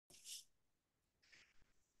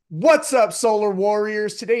What's up, Solar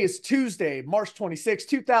Warriors? Today is Tuesday, March 26,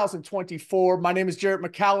 2024. My name is Jarrett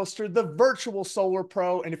McAllister, the virtual solar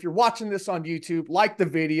pro. And if you're watching this on YouTube, like the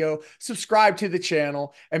video, subscribe to the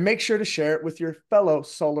channel, and make sure to share it with your fellow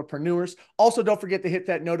solarpreneurs. Also, don't forget to hit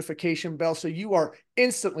that notification bell so you are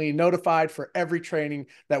instantly notified for every training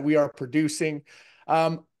that we are producing.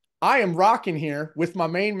 I am rocking here with my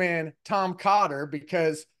main man, Tom Cotter,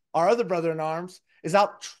 because our other brother in arms is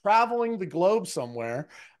out traveling the globe somewhere.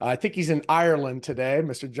 I think he's in Ireland today,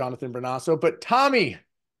 Mr. Jonathan Bernasso. But Tommy,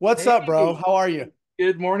 what's up, bro? Hey, How are you?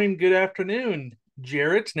 good morning, good afternoon,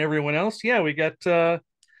 Jarrett and everyone else. Yeah, we got John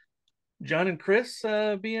and Chris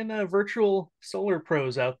being virtual solar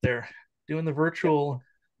pros out there doing the virtual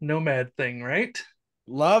nomad thing, right?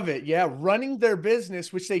 Love it. Yeah, running their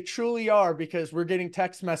business, which they truly are, because we're getting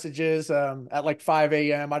text messages at like 5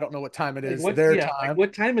 a.m. I don't know what time it Like is, what? their Yeah, like time.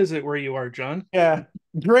 what time is it where you are, John? Yeah.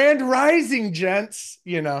 Grand Rising, gents.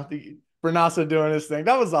 The Bernasso doing his thing.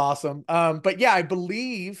 That was awesome. But yeah, I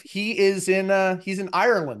believe he's in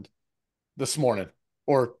Ireland this morning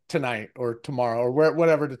or tonight or tomorrow or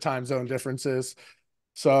whatever the time zone difference is.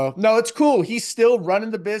 So no, it's cool. He's still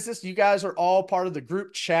running the business. You guys are all part of the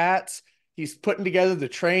group chats. He's putting together the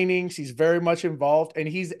trainings. He's very much involved, and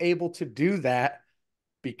he's able to do that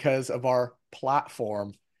because of our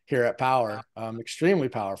platform here at Powur. Extremely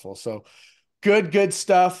powerful. So good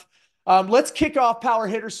stuff. Let's kick off Powur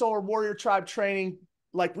Hitter Solar Warrior Tribe training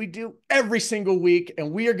like we do every single week.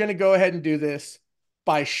 And we are going to go ahead and do this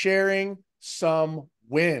by sharing some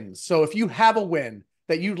wins. So if you have a win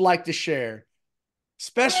that you'd like to share,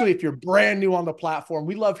 especially if you're brand new on the platform,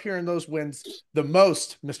 we love hearing those wins the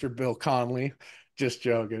most, Mr. Bill Conley. Just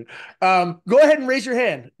joking. Go ahead and raise your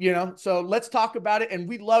hand, so let's talk about it. And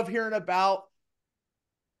we love hearing about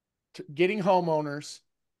getting homeowners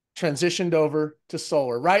transitioned over to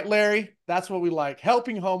solar, right, Larry? That's what we like.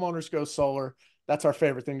 Helping homeowners go solar. That's our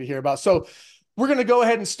favorite thing to hear about. So we're going to go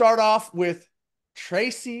ahead and start off with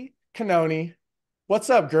Tracy Canoni. What's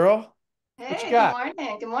up, girl? What you Hey, good got?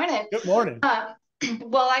 morning. Good morning. Good morning. Um,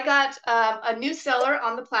 well, I got a new seller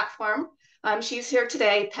on the platform. She's here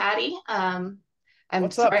today, Patty. I'm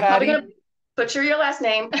What's up, sorry, I'm probably going Patty? to butcher your last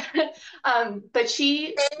name. But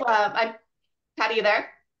Patty, you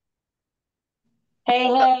there? Hey,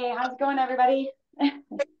 hey, how's it going, everybody?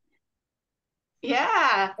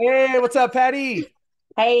 Yeah. Hey, what's up, Patty?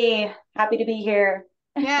 Hey, happy to be here.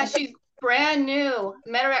 Yeah, she's brand new.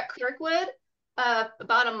 Met her at Kirkwood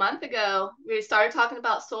about a month ago. We started talking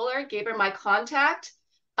about solar, gave her my contact.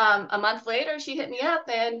 A month later, she hit me up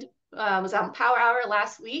and was on Power Hour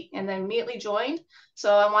last week and then immediately joined.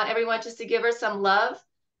 So I want everyone just to give her some love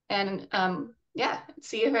and yeah,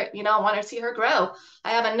 see her, I want to see her grow.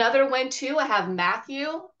 I have another win too. I have Matthew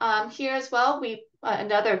here as well. We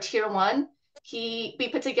another tier one. We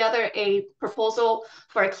put together a proposal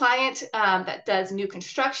for a client that does new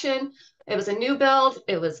construction. It was a new build.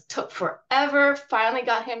 It was took forever. Finally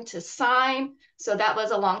got him to sign. So that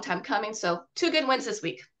was a long time coming. So two good wins this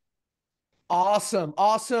week. Awesome.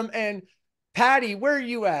 And Patty, where are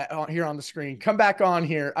you at here on the screen? Come back on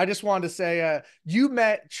here. I just wanted to say, you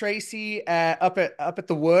met Tracy up at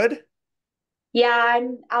the Wood. Yeah,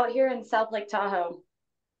 I'm out here in South Lake Tahoe.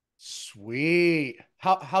 Sweet.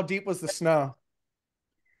 How deep was the snow?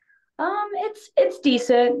 It's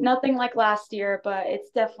decent. Nothing like last year, but it's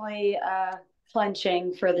definitely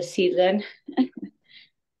clenching for the season.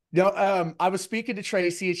 I was speaking to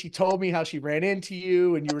Tracy and she told me how she ran into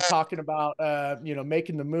you and you were talking about,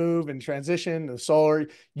 making the move and transition to solar.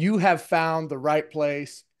 You have found the right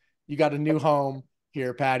place. You got a new home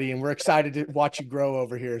here, Patty, and we're excited to watch you grow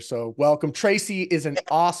over here. So welcome. Tracy is an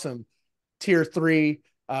awesome tier three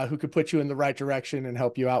who could put you in the right direction and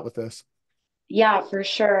help you out with this. Yeah, for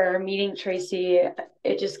sure. Meeting Tracy,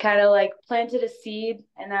 it just kind of like planted a seed,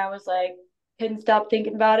 and I was like, couldn't stop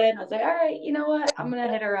thinking about it. And I was like, all right, you know what? I'm gonna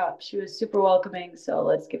hit her up. She was super welcoming, so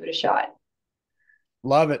let's give it a shot.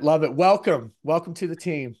 Love it. Love it. Welcome to the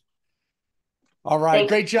team. All right.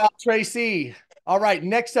 Thanks. Great job, Tracy. All right.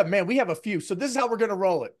 Next up, man, we have a few. So this is how we're going to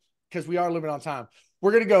roll it because we are limited on time.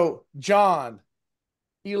 We're going to go John,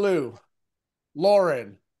 Elu,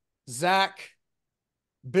 Lauren, Zach,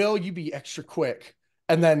 Bill, you be extra quick.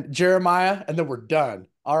 And then Jeremiah, and then we're done.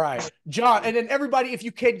 All right. John, and then everybody, if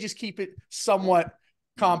you can just keep it somewhat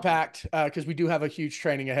compact because we do have a huge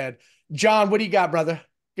training ahead. John, what do you got, brother?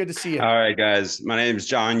 Good to see you. All right, guys. My name is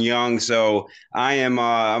John Young. So I'm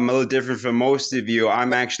a little different from most of you.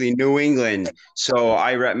 I'm actually New England. So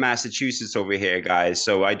I rep Massachusetts over here, guys.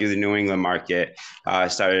 So I do the New England market. I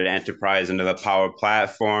started an enterprise under the Power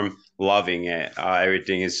platform. Loving it.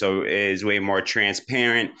 Everything is way more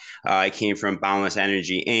transparent. I came from Boundless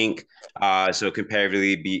Energy Inc. So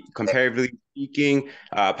comparatively speaking,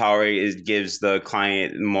 Power gives the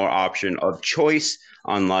client more option of choice,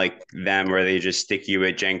 unlike them where they just stick you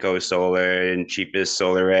with Genco Solar and cheapest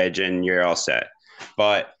Solar Edge and you're all set.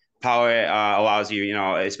 But Power allows you,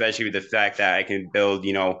 especially with the fact that I can build,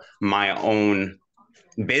 my own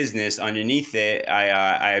business underneath it.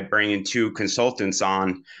 I bring in two consultants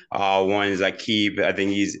on. One is Akib.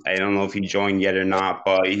 I don't know if he joined yet or not,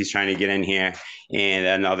 but he's trying to get in here. And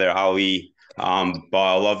another Ali.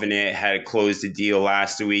 But loving it. Had closed the deal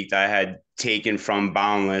last week that I had taken from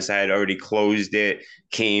Boundless. I had already closed it,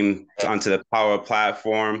 came onto the Power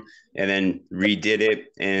platform, and then redid it.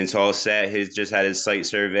 And it's all set. He's just had his site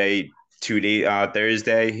survey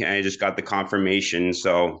Thursday, and I just got the confirmation.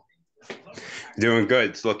 So doing good.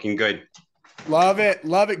 It's looking good. Love it.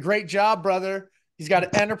 Love it. Great job, brother. He's got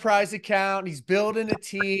an enterprise account. He's building a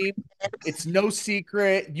team. It's no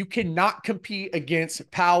secret. You cannot compete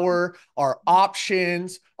against Power, our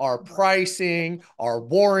options, our pricing, our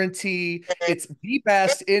warranty. It's the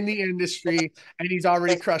best in the industry, and he's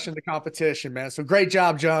already crushing the competition, man. So great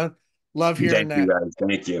job, John. Love hearing Thank you, that. guys.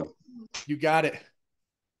 Thank you. You got it.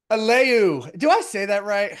 Aleu. Do I say that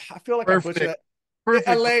right? I feel like Perfect. I butchered that. Perfect.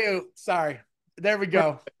 Aleu. Sorry. There we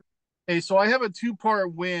go. Hey, so I have a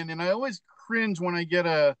two-part win, and I always cringe when I get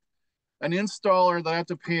an installer that I have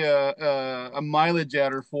to pay a mileage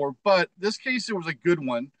adder for. But this case, it was a good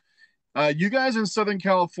one. You guys in Southern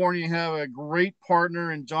California have a great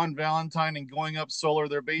partner in John Valentine and Going Up Solar.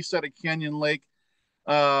 They're based out of Canyon Lake,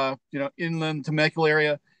 inland Temecula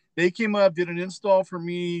area. They came up, did an install for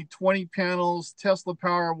me, 20 panels, Tesla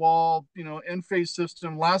Powerwall, Enphase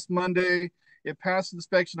system last Monday. It passed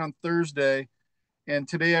inspection on Thursday. And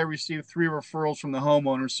today I received 3 referrals from the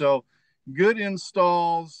homeowner. So good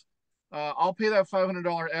installs. I'll pay that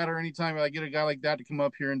 $500 adder anytime I get a guy like that to come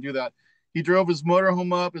up here and do that. He drove his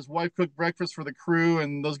motorhome up. His wife cooked breakfast for the crew,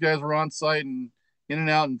 and those guys were on site and in and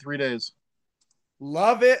out in 3 days.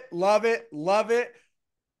 Love it. Love it. Love it.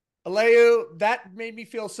 Aleu, that made me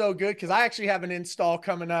feel so good because I actually have an install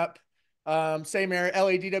coming up. Same area,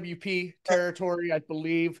 LADWP territory, I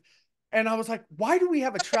believe. And I was like, why do we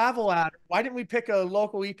have a travel adder? Why didn't we pick a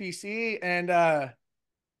local EPC?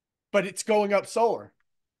 But it's Going Up Solar.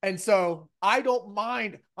 And so I don't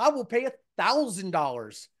mind. I will pay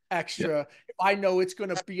 $1,000 extra if I know it's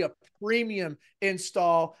going to be a premium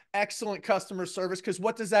install, excellent customer service. Because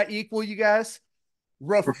what does that equal, you guys?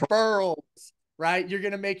 Referrals, right? You're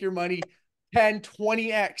going to make your money 10,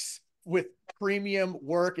 20x with premium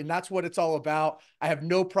work. And that's what it's all about. I have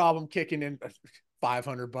no problem kicking in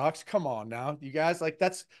 $500. Come on now, you guys, like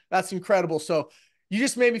that's incredible. So you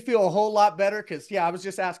just made me feel a whole lot better because I was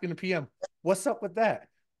just asking the PM, what's up with that?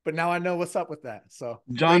 But now I know what's up with that. So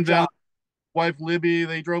John Val, wife Libby,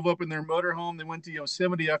 they drove up in their motorhome. They went to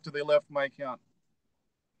Yosemite after they left my account.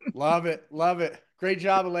 Love it. Love it. Great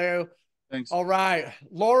job, Aleu. Thanks. All right,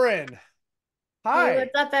 Lauren. Hi. Hey,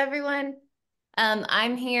 what's up, everyone?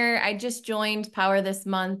 I'm here. I just joined Power this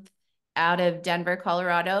month out of Denver,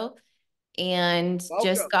 Colorado, and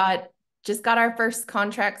Welcome. just got our first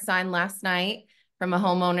contract signed last night from a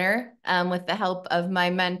homeowner with the help of my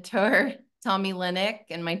mentor, Tommy Linick,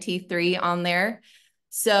 and my T3 on there.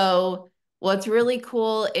 So what's really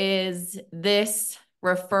cool is this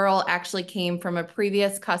referral actually came from a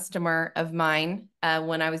previous customer of mine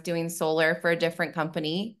when I was doing solar for a different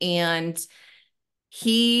company. And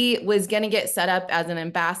he was going to get set up as an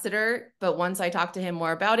ambassador, but once I talked to him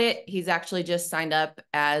more about it, he's actually just signed up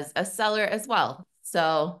as a seller as well.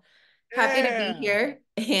 So happy to be here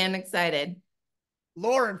and excited.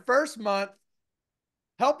 Lauren, first month,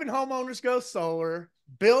 helping homeowners go solar,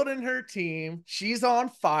 building her team. She's on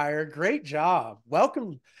fire. Great job.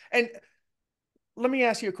 Welcome. And let me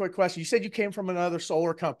ask you a quick question. You said you came from another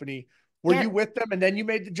solar company. Were you with them and then you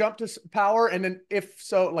made the jump to Power? And then if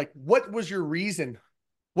so, like, what was your reason?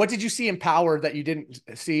 What did you see in Power that you didn't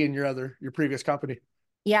see in your previous company?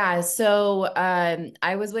 Yeah. So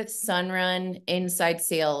I was with Sunrun inside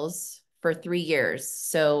sales for 3 years.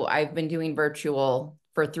 So I've been doing virtual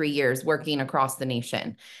for 3 years, working across the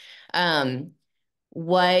nation.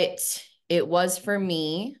 What it was for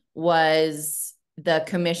me was the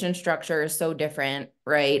commission structure is so different,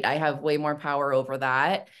 right? I have way more power over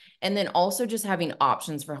that. And then also just having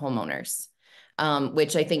options for homeowners.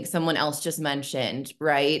 which I think someone else just mentioned,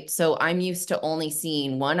 right? So I'm used to only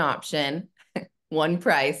seeing one option, one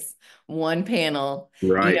price, one panel.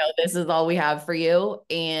 Right. This is all we have for you.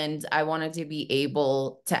 And I wanted to be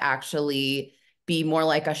able to actually be more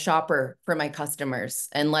like a shopper for my customers.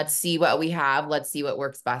 And let's see what we have. Let's see what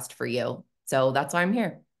works best for you. So that's why I'm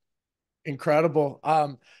here. Incredible.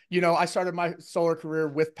 I started my solar career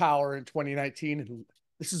with Powur in 2019, and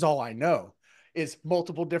this is all I know is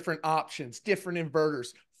multiple different options, different inverters,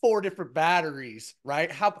 4 different batteries,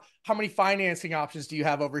 right? How many financing options do you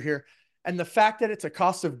have over here? And the fact that it's a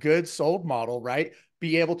cost of goods sold model, right?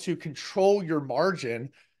 Be able to control your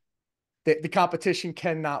margin, the competition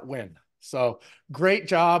cannot win. So great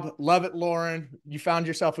job. Love it, Lauren. You found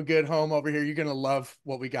yourself a good home over here. You're going to love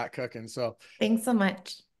what we got cooking. So thanks so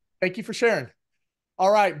much. thank you for sharing.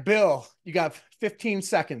 All right, Bill, you got 15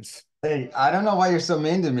 seconds. Hey, I don't know why you're so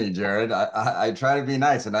mean to me, Jared. I try to be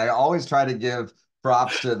nice, and I always try to give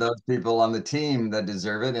props to those people on the team that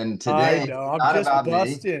deserve it. And I today, know. it's I'm not just about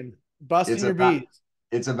me. busting It's your about beats.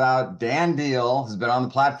 it's about Dan Deal, who's been on the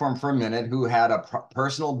platform for a minute, who had a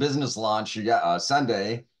personal business launch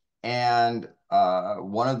Sunday, and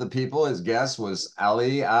one of the people, his guest, was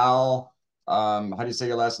Ali Al. How do you say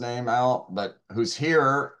your last name, Al? But who's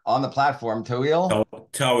here on the platform? Tawil.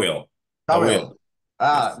 Tawil. Tawil.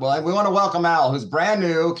 Yes. Well, we want to welcome Al, who's brand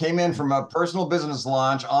new, came in from a personal business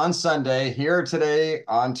launch on Sunday, here today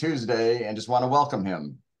on Tuesday, and just want to welcome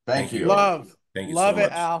him. Thank you. Thank you so Love it,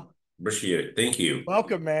 much. Al. Appreciate it. Thank you.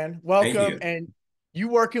 Welcome, man. Thank Welcome. you. And you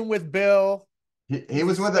working with Bill. He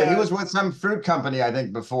was with some fruit company, I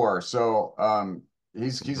think, before. So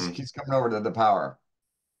he's coming over to the Powur.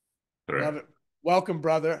 Love it. Welcome,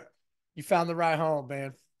 brother. You found the right home,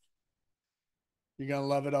 man. You're gonna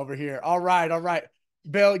love it over here. All right.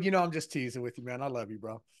 Bill, I'm just teasing with you, man. I love you,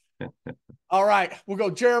 bro. All right, we'll go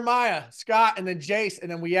Jeremiah, Scott, and then Jace, and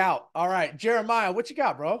then we out. All right, Jeremiah, what you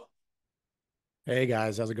got, bro? Hey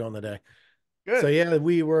guys, how's it going today? Good. So yeah,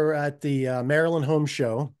 we were at the Maryland Home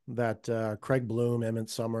Show that Craig Bloom, Emmett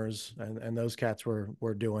Summers, and those cats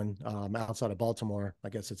were doing outside of Baltimore. I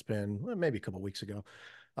guess it's been maybe a couple of weeks ago.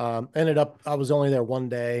 I was only there one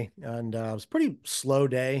day, and it was a pretty slow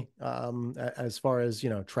day as far as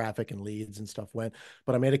traffic and leads and stuff went.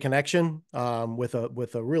 But I made a connection with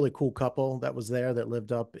a really cool couple that was there that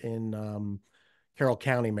lived up in Carroll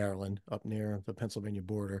County, Maryland, up near the Pennsylvania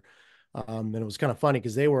border. And it was kind of funny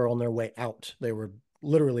because they were on their way out. They were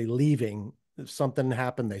literally leaving. If something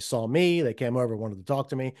happened, they saw me, they came over, wanted to talk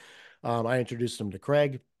to me. I introduced them to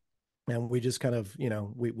Craig, and we just kind of,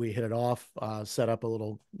 we hit it off, set up a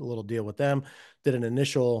little deal with them, did an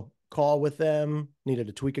initial call with them, needed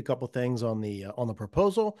to tweak a couple things on the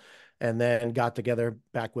proposal, and then got together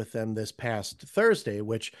back with them this past Thursday,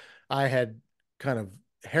 which I had kind of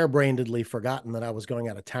harebrainedly forgotten that I was going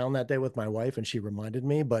out of town that day with my wife, and she reminded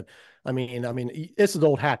me. But I mean, this is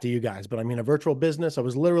old hat to you guys, but I mean, a virtual business. I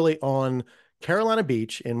was literally on Carolina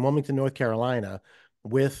Beach in Wilmington, North Carolina,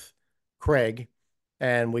 with Craig,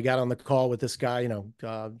 and we got on the call with this guy.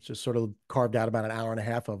 Just sort of carved out about an hour and a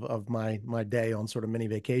half of my day on sort of mini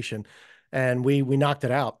vacation, and we knocked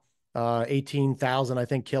it out. 18,000, I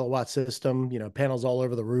think, kilowatt system. Panels all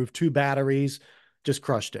over the roof, 2 batteries, just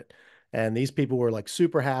crushed it. And these people were like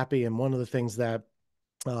super happy. And one of the things that,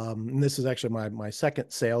 and this is actually my second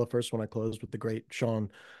sale, the first one I closed with the great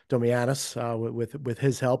Sean Domianis, with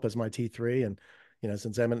his help as my T3. And,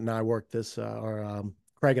 since Emmett and I worked this,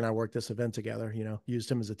 Craig and I worked this event together,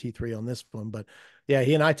 used him as a T3 on this one. But yeah,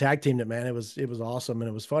 he and I tag teamed it, man. It was awesome. And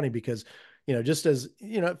it was funny because, just as,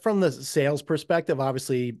 from the sales perspective,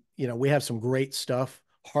 obviously, we have some great stuff,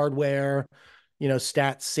 hardware,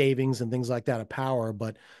 stats, savings, and things like that at Powur.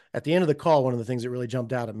 But at the end of the call, one of the things that really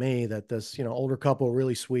jumped out at me, that this, older couple,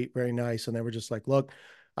 really sweet, very nice. And they were just like, look,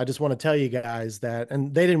 I just want to tell you guys that,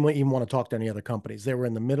 and they didn't even want to talk to any other companies. They were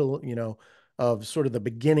in the middle, of sort of the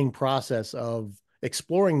beginning process of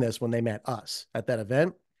exploring this when they met us at that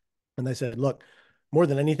event. And they said, look, more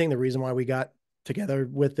than anything, the reason why we got together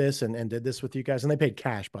with this and did this with you guys, and they paid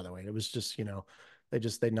cash, by the way. It was just,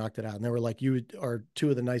 they knocked it out. And they were like, you are 2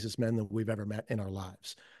 of the nicest men that we've ever met in our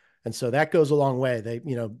lives. And so that goes a long way.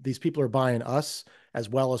 These people are buying us as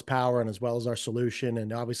well as Powur and as well as our solution.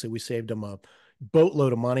 And obviously we saved them a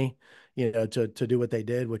boatload of money, to do what they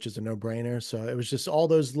did, which is a no-brainer. So it was just all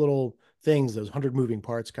those little things, those 100 moving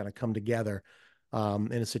parts kind of come together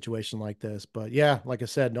in a situation like this. But yeah, like I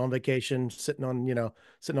said, on vacation, sitting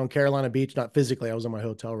on Carolina Beach, not physically, I was in my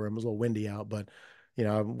hotel room. It was a little windy out, but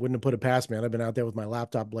I wouldn't have put it past me. I've been out there with my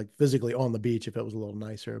laptop, like physically on the beach, if it was a little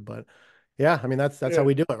nicer. But yeah, I mean, that's how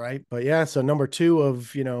we do it, right? But yeah, so number 2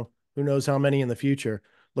 of, who knows how many in the future.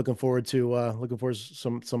 looking forward to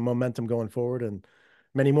some momentum going forward and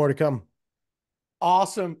many more to come.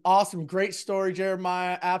 Awesome. Awesome. Great story,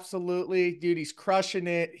 Jeremiah. Absolutely. Dude, he's crushing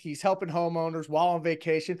it. He's helping homeowners while on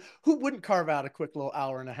vacation. Who wouldn't carve out a quick little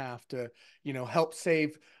hour and a half to, help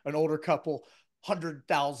save an older couple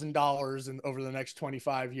 $100,000 over the next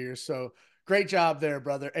 25 years? So great job there,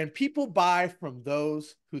 brother. And people buy from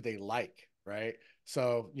those who they like, right?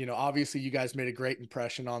 So, obviously you guys made a great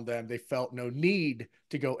impression on them. They felt no need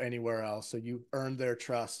to go anywhere else. So you earned their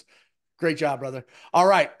trust. Great job, brother. All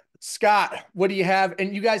right. Scott, what do you have?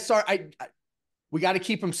 And you guys, sorry, we got to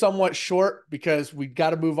keep them somewhat short because we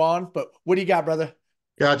got to move on. But what do you got, brother?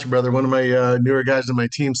 Gotcha, brother. One of my newer guys on my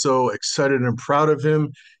team. So excited and proud of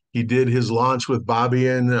him. He did his launch with Bobby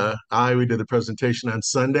and we did the presentation on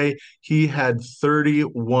Sunday. He had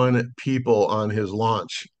 31 people on his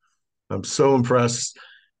launch. I'm so impressed.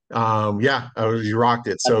 He rocked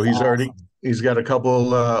it. So he's got a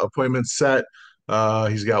couple appointments set.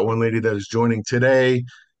 He's got one lady that is joining today.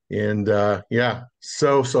 And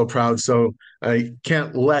so proud. So I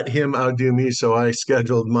can't let him outdo me. So I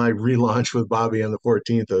scheduled my relaunch with Bobby on the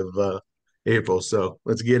 14th of April. So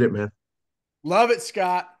let's get it, man. Love it,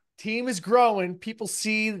 Scott. Team is growing. People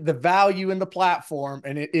see the value in the platform,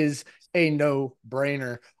 and it is a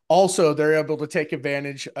no-brainer. Also, they're able to take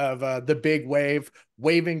advantage of the big wave,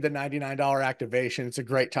 waiving the $99 activation. It's a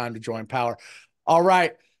great time to join Powur. All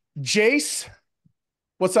right, Jace,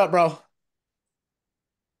 what's up, bro?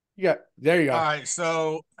 There you go. All right,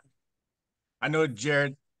 so I know,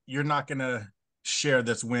 Jared, you're not going to share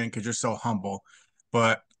this win because you're so humble,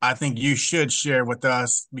 but I think you should share with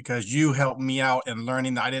us because you helped me out in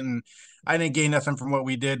learning. I didn't gain nothing from what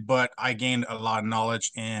we did, but I gained a lot of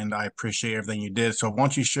knowledge, and I appreciate everything you did. So why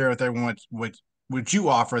don't you share with everyone what you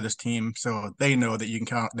offer this team so they know that they can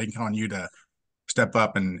count on you to step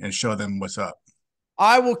up and show them what's up.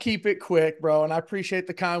 I will keep it quick, bro, and I appreciate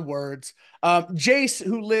the kind words. Jace,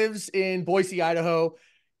 who lives in Boise, Idaho,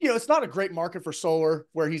 it's not a great market for solar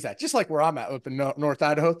where he's at, just like where I'm at up in North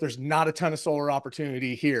Idaho. There's not a ton of solar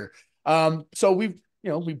opportunity here. So we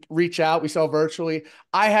reach out, we sell virtually.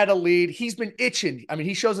 I had a lead. He's been itching. I mean,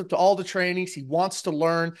 he shows up to all the trainings. He wants to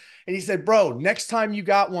learn. And he said, bro, next time you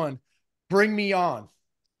got one, bring me on.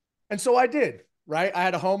 And so I did, right? I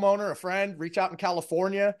had a homeowner, a friend, reach out in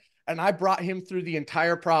California. And I brought him through the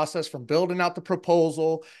entire process from building out the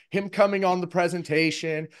proposal, him coming on the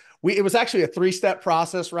presentation. It was actually a 3-step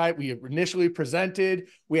process, right? We initially presented,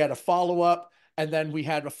 we had a follow-up, and then we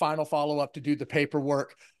had a final follow-up to do the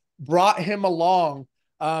paperwork. Brought him along.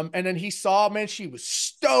 And then he saw, man, she was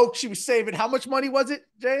stoked. She was saving. How much money was it,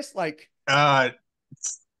 Jace?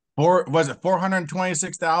 Was it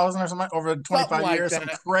 426,000 or something over 25 years?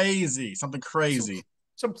 Something crazy.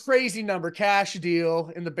 Some crazy number, cash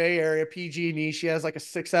deal in the Bay Area, PG&E. She has like a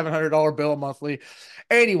 $600-700 bill monthly.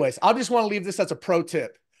 Anyways, I just want to leave this as a pro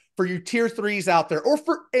tip for you tier 3s out there, or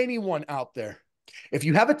for anyone out there. If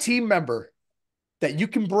you have a team member that you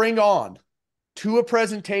can bring on to a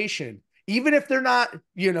presentation, even if they're not,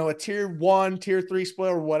 a tier 1, tier 3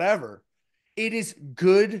 split or whatever, it is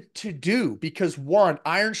good to do because 1,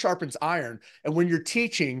 iron sharpens iron. And when you're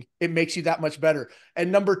teaching, it makes you that much better.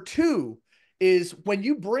 And number 2, is when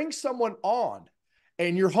you bring someone on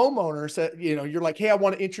and your homeowner said, you're like, hey, I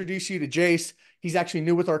want to introduce you to Jace. He's actually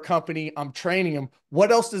new with our company. I'm training him.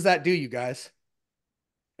 What else does that do, you guys?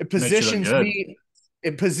 It positions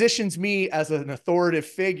me as an authoritative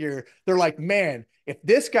figure. They're like, man, if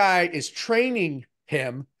this guy is training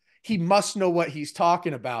him, he must know what he's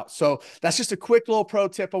talking about. So that's just a quick little pro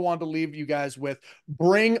tip I wanted to leave you guys with.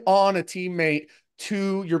 Bring on a teammate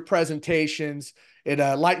to your presentations. It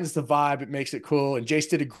lightens the vibe. It makes it cool. And Jace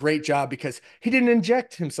did a great job because he didn't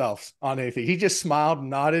inject himself on anything. He just smiled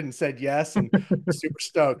and nodded and said yes and super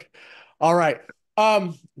stoked. All right.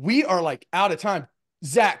 We are like out of time.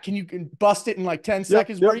 Zach, can you bust it in like 10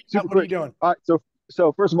 seconds? Where are you at? What are you doing? All right.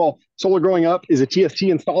 So first of all, Solar Growing Up is a TST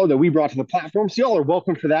installer that we brought to the platform. So y'all are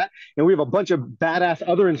welcome for that. And we have a bunch of badass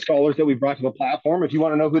other installers that we brought to the platform. If you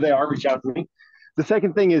want to know who they are, reach out to me. The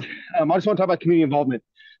second thing is I just want to talk about community involvement.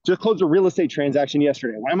 Just closed a real estate transaction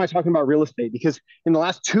yesterday. Why am I talking about real estate? Because in the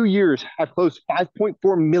last 2 years, I've closed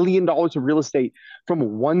 $5.4 million of real estate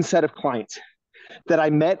from one set of clients that I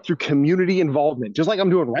met through community involvement, just like I'm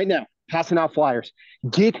doing right now, passing out flyers.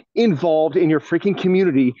 Get involved in your freaking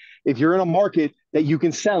community if you're in a market that you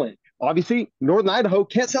can sell it. Obviously, Northern Idaho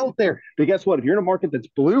can't sell it there. But guess what? If you're in a market that's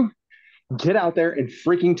blue, get out there and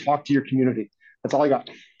freaking talk to your community. That's all I got.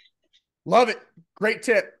 Love it. Great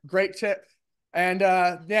tip. Great tip. And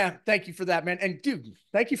thank you for that, man. And dude,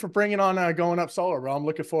 thank you for bringing on Going Up Solar, bro. I'm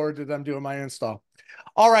looking forward to them doing my install.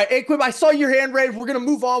 All right, Aquib, I saw your hand raised. We're going to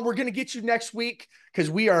move on. We're going to get you next week because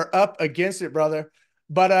we are up against it, brother.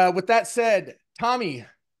 But with that said, Tommy,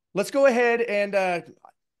 let's go ahead and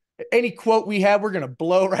any quote we have, we're going to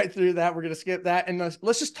blow right through that. We're going to skip that. And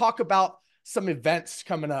let's just talk about some events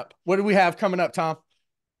coming up. What do we have coming up, Tom?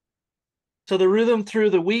 So the rhythm through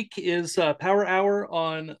the week is Power Hour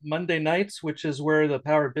on Monday nights, which is where the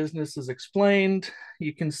power business is explained.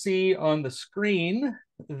 You can see on the screen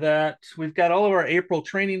that we've got all of our April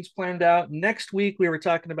trainings planned out. Next week, we were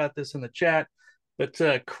talking about this in the chat, but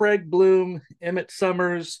Craig Bloom, Emmett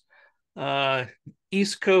Summers,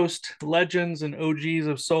 East Coast legends and OGs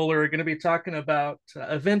of solar are going to be talking about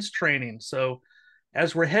events training. So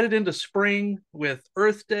as we're headed into spring with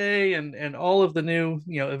Earth Day and all of the new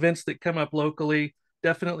events that come up locally,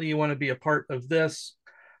 definitely you want to be a part of this.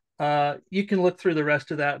 You can look through the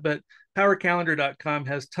rest of that, but powercalendar.com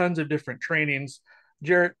has tons of different trainings.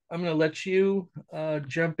 Jarrett, I'm going to let you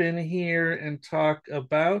jump in here and talk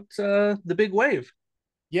about the big wave.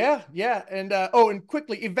 Yeah. And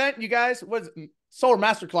quickly, event, you guys, was Solar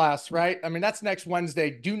Masterclass, right? I mean, that's next Wednesday.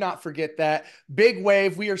 Do not forget that. Big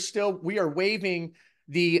wave. We are waiving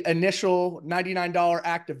the initial $99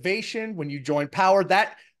 activation when you join Powur.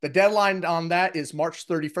 The deadline on that is March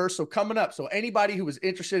 31st. So coming up. So anybody who is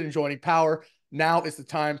interested in joining Powur, now is the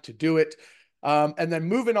time to do it. And then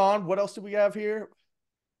moving on, what else do we have here?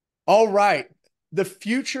 All right. The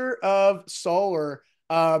future of solar.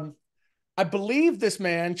 I believe this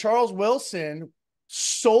man, Charles Wilson,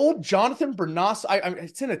 sold Jonathan Bernasso.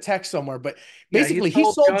 It's in a text somewhere, but basically he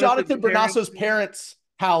sold Jonathan Bernasso's parents'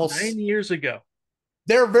 house 9 years ago.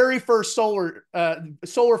 Their very first solar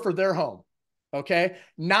for their home. Okay.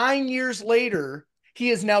 9 years later,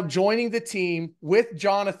 he is now joining the team with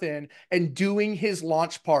Jonathan and doing his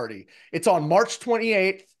launch party. It's on March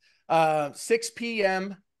 28th, 6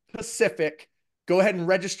 p.m. Pacific. Go ahead and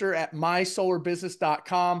register at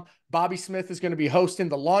mysolarbusiness.com. Bobby Smith is going to be hosting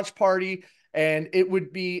the launch party, and it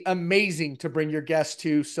would be amazing to bring your guests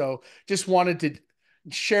to. So just wanted to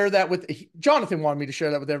share that with Jonathan, wanted me to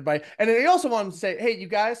share that with everybody. And then he also wanted to say, hey, you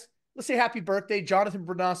guys, let's say happy birthday. Jonathan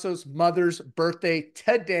Bernasso's mother's birthday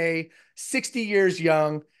today, 60 years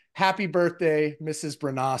young. Happy birthday, Mrs.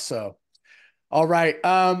 Bernasso. All right.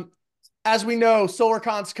 As we know,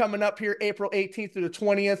 SolarCon's coming up here April 18th through the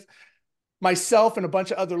 20th. Myself and a bunch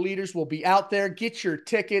of other leaders will be out there. Get your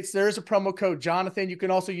tickets. There is a promo code Jonathan. You can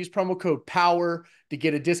also use promo code Powur to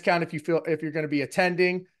get a discount if you're going to be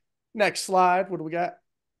attending. Next slide. What do we got?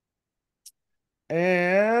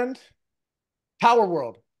 And Power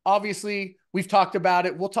World. Obviously, we've talked about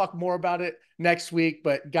it. We'll talk more about it next week,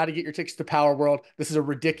 but got to get your tickets to Power World. This is a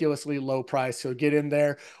ridiculously low price, so get in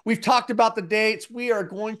there. We've talked about the dates. We are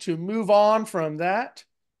going to move on from that.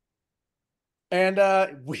 And now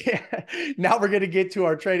we're going to get to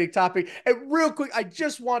our trading topic. And real quick, I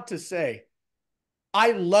just want to say,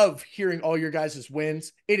 I love hearing all your guys'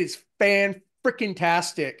 wins. It is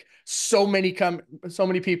fan-freaking-tastic. So many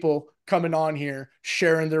people coming on here,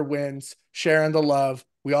 sharing their wins, sharing the love.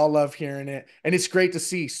 We all love hearing it. And it's great to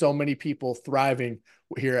see so many people thriving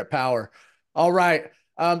here at Powur. All right.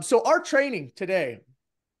 So our training today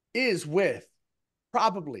is with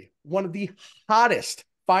probably one of the hottest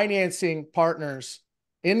financing partners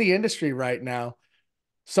in the industry right now.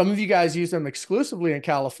 Some of you guys use them exclusively in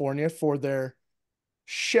California for their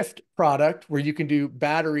Shift product where you can do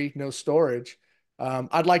battery, no storage.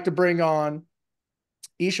 I'd like to bring on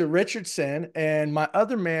Isha Richardson and my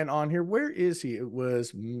other man on here. Where is he? It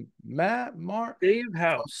was Dave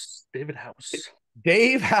House.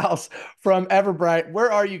 Dave House from Everbright.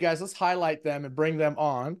 Where are you guys? Let's highlight them and bring them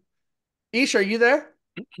on. Isha, are you there?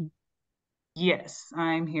 Yes,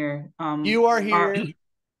 I'm here. You are here.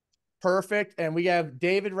 Perfect. And we have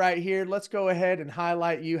David right here. Let's go ahead and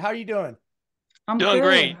highlight you. How are you doing? I'm doing good.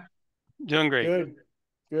 great. Doing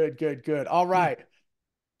great. Good. All right.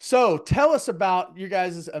 So tell us about your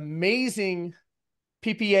guys' amazing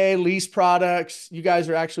PPA lease products. You guys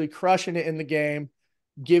are actually crushing it in the game,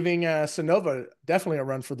 giving Sonova definitely a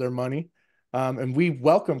run for their money. And we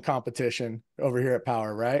welcome competition over here at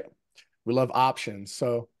Powur, right? We love options.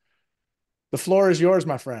 So the floor is yours,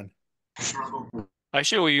 my friend.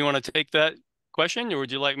 Aisha, you want to take that question or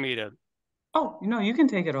would you like me to? Oh, no, you can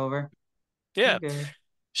take it over. Yeah.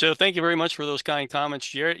 So thank you very much for those kind comments,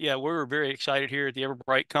 Jarrett. Yeah, we're very excited here at the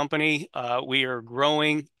Everbright company. We are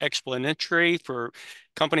growing exponentially for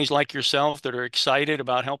companies like yourself that are excited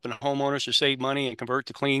about helping homeowners to save money and convert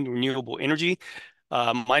to clean, renewable energy.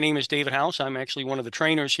 My name is David House. I'm actually one of the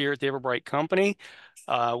trainers here at the Everbright company.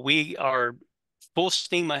 We are full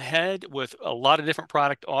steam ahead with a lot of different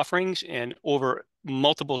product offerings and over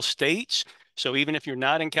multiple states. So even if you're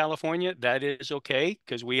not in California, that is okay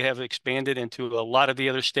because we have expanded into a lot of the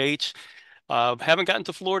other states. Haven't gotten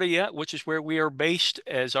to Florida yet, which is where we are based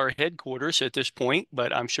as our headquarters at this point,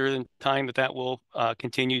 but I'm sure in time that will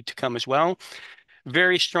continue to come as well.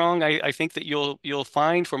 Very strong. I think that you'll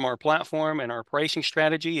find from our platform and our pricing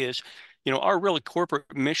strategy is, our really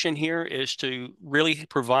corporate mission here is to really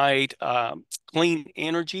provide clean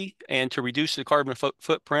energy and to reduce the carbon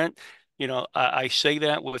footprint. I say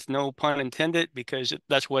that with no pun intended because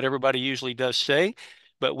that's what everybody usually does say.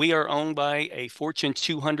 But we are owned by a Fortune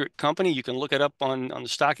 200 company. You can look it up on the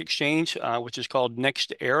stock exchange, which is called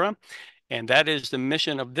Next Era. And that is the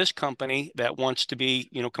mission of this company that wants to be,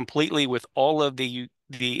 completely with all of the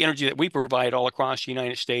energy that we provide all across the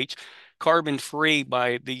United States, carbon free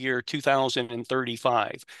by the year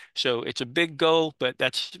 2035. So it's a big goal, but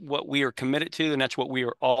that's what we are committed to, and that's what we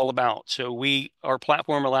are all about. So our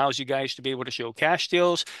platform allows you guys to be able to show cash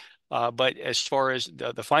deals. But as far as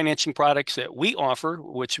the financing products that we offer,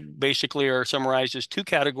 which basically are summarized as two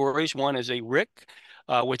categories, one is a RIC,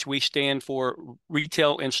 which we stand for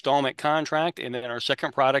retail installment contract. And then our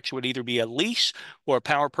second products would either be a lease or a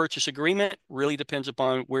power purchase agreement. Really depends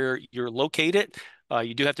upon where you're located.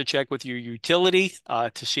 You do have to check with your utility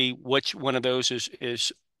to see which one of those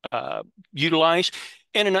is utilized.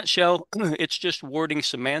 In a nutshell, it's just wording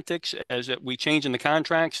semantics. As we change in the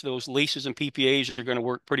contracts, those leases and PPAs are going to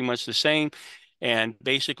work pretty much the same. And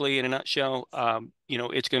basically, in a nutshell,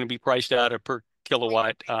 it's going to be priced out a per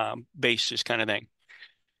kilowatt basis kind of thing.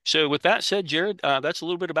 So with that said, Jared, that's a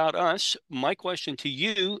little bit about us. My question to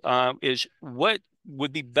you is what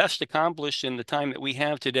would be best accomplished in the time that we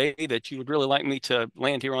have today that you would really like me to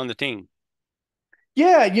land here on the team?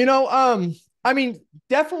 Yeah, I mean,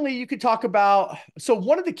 definitely you could talk about, so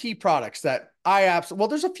one of the key products that I absolutely, well,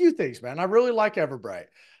 there's a few things, man. I really like Everbright.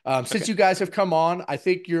 Since you guys have come on, I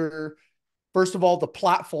think first of all, the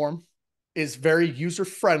platform is very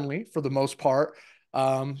user-friendly for the most part.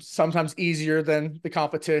 Sometimes easier than the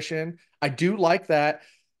competition. I do like that.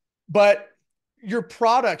 But your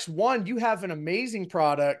products, one, you have an amazing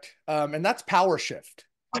product, and that's PowerShift,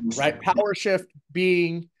 right? PowerShift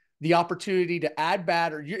being the opportunity to add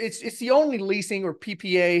battery. It's the only leasing or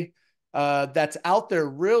PPA that's out there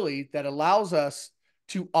really that allows us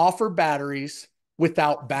to offer batteries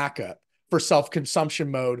without backup for self-consumption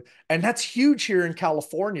mode. And that's huge here in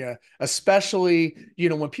California, especially,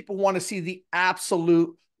 when people want to see the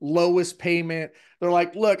absolute lowest payment. They're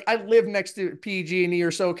like, look, I live next to PG&E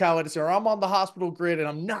or SoCal, or I'm on the hospital grid and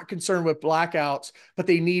I'm not concerned with blackouts, but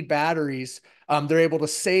they need batteries. They're able to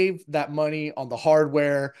save that money on the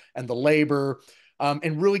hardware and the labor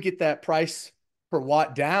and really get that price per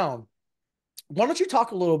watt down. Why don't you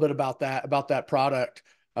talk a little bit about that product?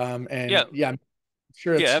 I'm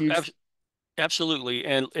sure it's huge. Absolutely.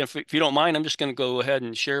 And if you don't mind, I'm just going to go ahead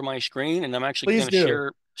and share my screen, and I'm actually going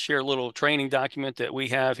to share a little training document that we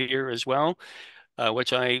have here as well,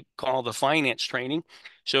 which I call the finance training.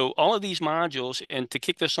 So all of these modules, and to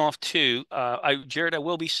kick this off too, Jared, I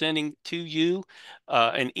will be sending to you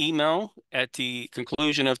an email at the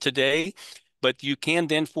conclusion of today, but you can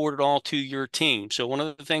then forward it all to your team. So one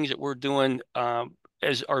of the things that we're doing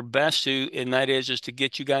as our best to, and that is to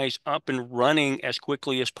get you guys up and running as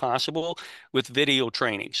quickly as possible with video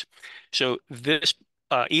trainings. So this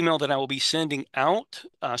email that I will be sending out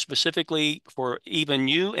specifically for even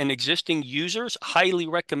you and existing users, highly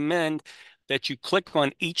recommend that you click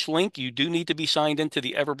on each link. You do need to be signed into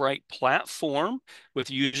the Everbright platform with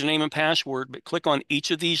username and password, but click on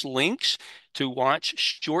each of these links to watch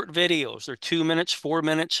short videos. They're 2 minutes, 4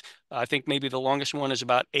 minutes. I think maybe the longest one is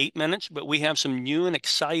about 8 minutes, but we have some new and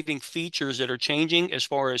exciting features that are changing as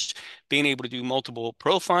far as being able to do multiple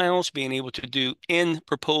profiles, being able to do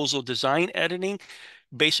in-proposal design editing,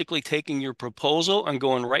 basically taking your proposal and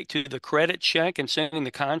going right to the credit check and sending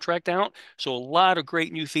the contract out. So a lot of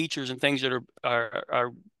great new features and things that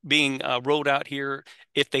are being rolled out here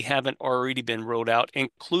if they haven't already been rolled out,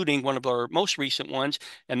 including one of our most recent ones,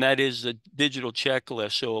 and that is the digital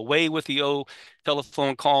checklist. So away with the old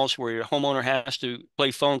telephone calls where your homeowner has to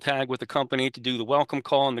play phone tag with the company to do the welcome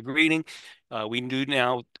call and the greeting. We do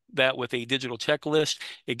now that with a digital checklist.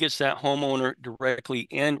 It gets that homeowner directly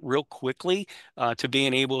in real quickly to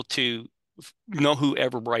being able to know who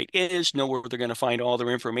Everbright is, know where they're going to find all their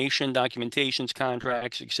information, documentations,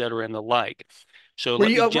 contracts, et cetera, and the like. So were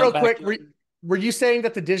you real quick? Were you saying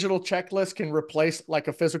that the digital checklist can replace like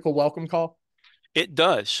a physical welcome call? It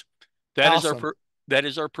does. That awesome.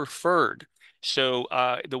 is our preferred. So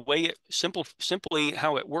the way it simply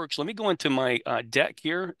how it works, let me go into my deck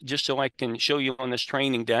here just so I can show you on this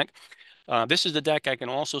training deck. This is the deck I can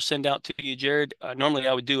also send out to you, Jared. Normally,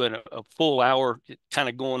 I would do a full hour kind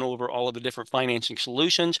of going over all of the different financing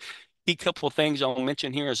solutions. A couple of things I'll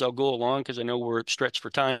mention here as I'll go along because I know we're stretched for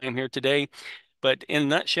time here today. But in a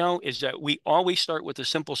nutshell, is that we always start with a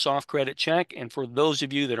simple soft credit check. And for those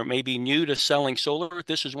of you that are maybe new to selling solar,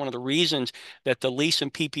 this is one of the reasons that the lease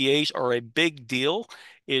and PPAs are a big deal,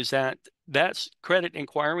 is that that credit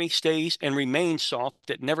inquiry stays and remains soft.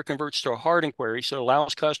 It never converts to a hard inquiry. So it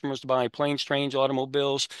allows customers to buy planes, trains,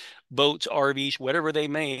 automobiles, boats, RVs, whatever they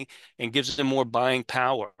may, and gives them more buying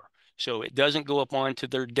power. So it doesn't go up onto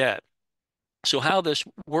their debt. So how this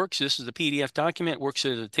works, this is a PDF document, works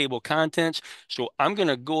as a table of contents. So I'm going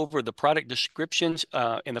to go over the product descriptions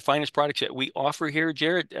and the finest products that we offer here,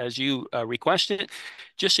 Jared, as you requested,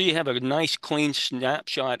 just so you have a nice clean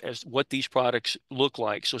snapshot as what these products look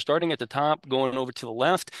like. So starting at the top, going over to the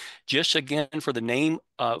left, just again for the name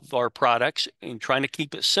of our products and trying to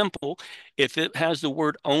keep it simple. If it has the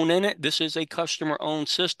word own in it, this is a customer owned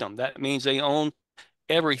system. That means they own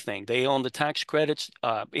everything. They own the tax credits,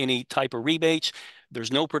 any type of rebates.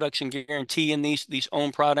 There's no production guarantee in these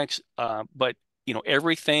own products, but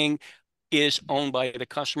everything is owned by the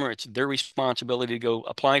customer. It's their responsibility to go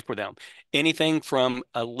apply for them. Anything from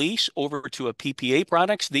a lease over to a PPA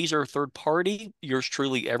products, these are third party. Yours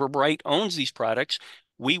truly, Everbright, owns these products.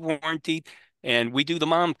 We warranty. And we do the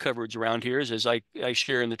mom coverage around here, as I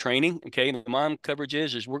share in the training. Okay, and the mom coverage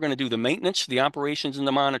is we're going to do the maintenance, the operations, and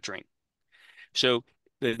the monitoring. So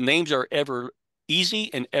the names are Ever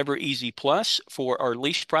Easy and Ever Easy Plus for our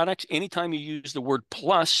lease products. Anytime you use the word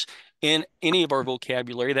plus in any of our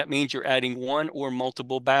vocabulary, that means you're adding one or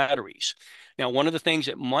multiple batteries. Now, one of the things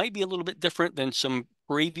that might be a little bit different than some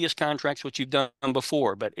previous contracts, which you've done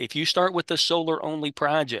before, but if you start with the solar only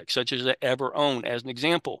project, such as the Ever Own as an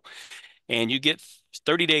example, and you get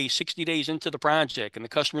 30 days, 60 days into the project, and the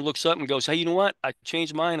customer looks up and goes, hey, you know what? I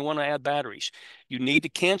changed mine and want to add batteries. You need to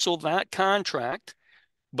cancel that contract,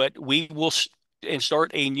 but we will and start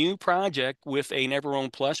a new project with a Never Own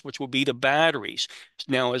Plus, which will be the batteries.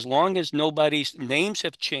 Now, as long as nobody's names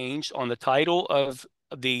have changed on the title of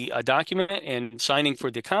the document and signing for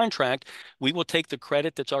the contract, we will take the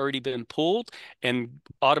credit that's already been pulled and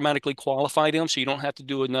automatically qualify them so you don't have to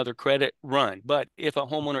do another credit run. But if a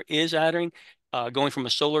homeowner is adding going from a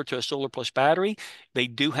solar to a solar plus battery, they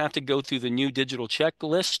do have to go through the new digital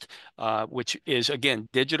checklist, which is, again,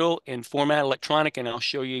 digital and format electronic, and I'll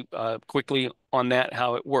show you quickly on that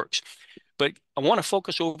how it works. But I want to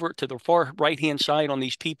focus over to the far right-hand side on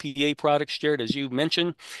these PPA products, Jared, as you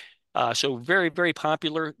mentioned. So very, very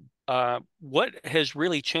popular. What has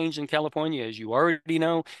really changed in California, as you already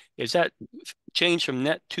know, is that change from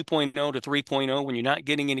net 2.0 to 3.0 when you're not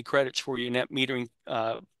getting any credits for your net metering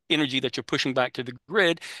energy that you're pushing back to the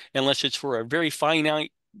grid, unless it's for a very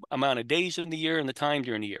finite amount of days in the year and the time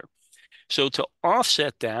during the year. So to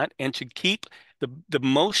offset that and to keep the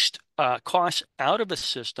most costs out of the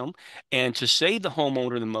system and to save the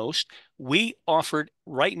homeowner the most, we offered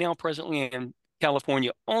right now, presently in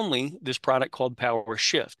California only, this product called Powur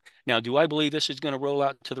Shift. Now, do I believe this is going to roll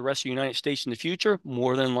out to the rest of the United States in the future?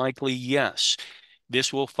 More than likely, yes.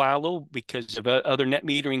 This will follow because if other net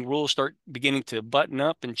metering rules start beginning to button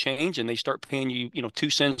up and change, and they start paying you, 2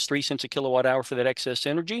 cents, 3 cents a kilowatt hour for that excess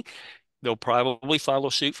energy, they'll probably follow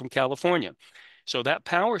suit from California. So that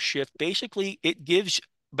Powur Shift, basically, it gives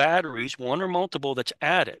batteries, one or multiple, that's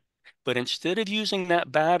added. But instead of using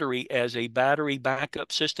that battery as a battery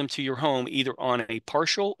backup system to your home, either on a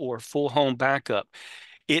partial or full home backup,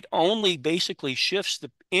 it only basically shifts the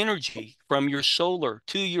energy from your solar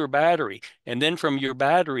to your battery, and then from your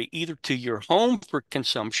battery either to your home for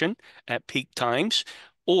consumption at peak times,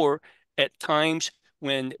 or at times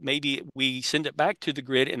when maybe we send it back to the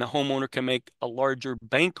grid and the homeowner can make a larger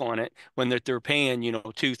bank on it when they're paying,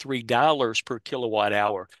 $2-3 per kilowatt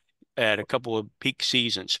hour at a couple of peak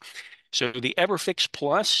seasons. So the EverFix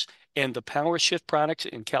Plus and the Powur Shift products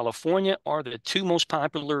in California are the two most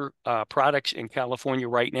popular products in California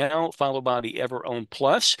right now, followed by the Ever Own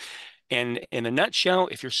Plus. And in a nutshell,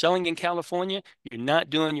 if you're selling in California, you're not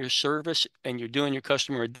doing your service and you're doing your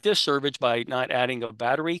customer a disservice by not adding a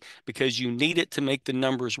battery because you need it to make the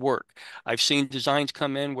numbers work. I've seen designs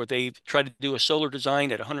come in where they've tried to do a solar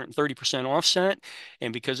design at 130% offset,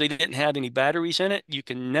 and because they didn't have any batteries in it, you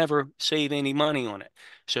can never save any money on it.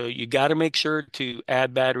 So you got to make sure to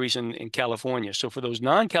add batteries in California. So for those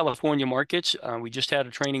non-California markets, we just had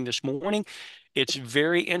a training this morning. It's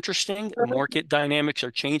very interesting. Market dynamics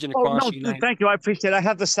are changing across the United. Thank you. I appreciate it. I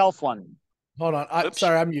have the self one. Hold on.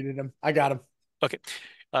 Sorry, I muted him. I got him. Okay.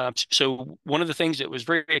 So one of the things that was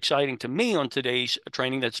very exciting to me on today's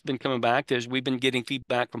training that's been coming back is we've been getting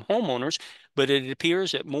feedback from homeowners, but it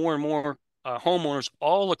appears that more and more homeowners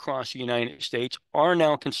all across the United States are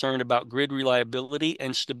now concerned about grid reliability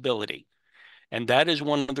and stability. And that is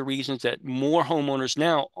one of the reasons that more homeowners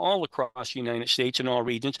now all across the United States and all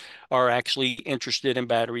regions are actually interested in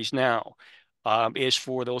batteries now, is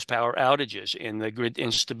for those power outages and the grid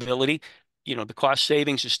instability. You know, the cost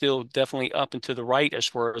savings is still definitely up and to the right as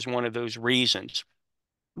far as one of those reasons.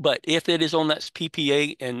 But if it is on that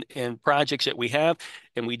PPA and projects that we have,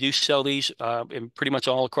 and we do sell these in pretty much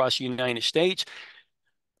all across the United States,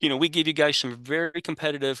 you know, we give you guys some very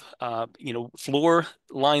competitive, you know, floor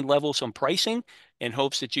line levels on pricing in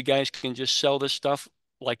hopes that you guys can just sell this stuff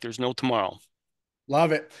like there's no tomorrow.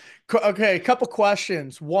 Love it. Okay, a couple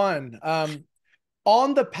questions. One,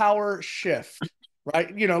 on the power shift,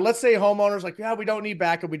 right? You know, let's say homeowners like, yeah, we don't need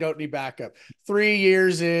backup. We don't need backup. 3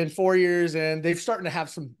 years in, 4 years in, they've starting to have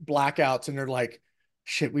some blackouts and they're like,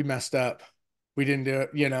 shit, we messed up. We didn't do it,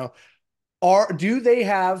 you know. Do they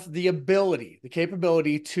have the ability, the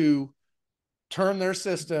capability to turn their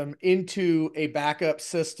system into a backup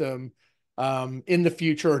system in the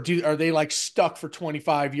future, or are they like stuck for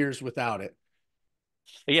 25 years without it?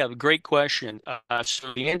 Yeah, great question.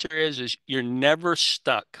 So the answer is you're never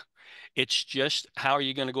stuck. It's just how are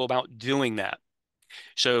you going to go about doing that?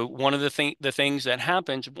 So one of the things that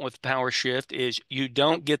happens with power shift is you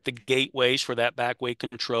don't get the gateways for that backway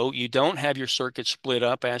control. You don't have your circuit split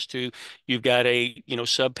up as to you've got a, you know,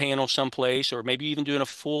 sub panel someplace, or maybe even doing a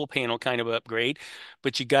full panel kind of upgrade,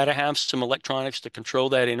 but you got to have some electronics to control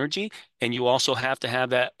that energy. And you also have to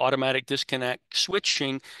have that automatic disconnect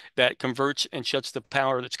switching that converts and shuts the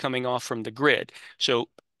power that's coming off from the grid. So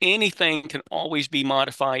anything can always be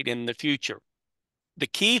modified in the future. The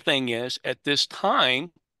key thing is at this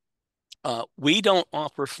time, we don't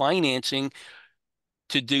offer financing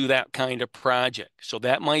to do that kind of project. So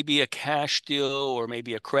that might be a cash deal or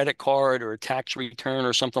maybe a credit card or a tax return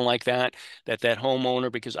or something like that, that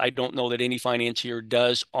homeowner, because I don't know that any financier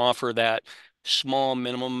does offer that small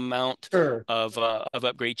minimum amount of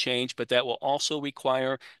upgrade change, but that will also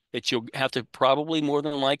require that you'll have to probably more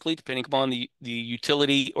than likely, depending upon the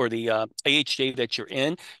utility or the AHJ that you're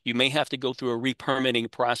in, you may have to go through a re-permitting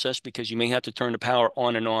process because you may have to turn the power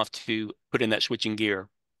on and off to put in that switching gear.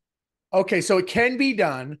 Okay, so it can be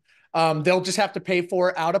done. They'll just have to pay for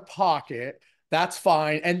it out of pocket. That's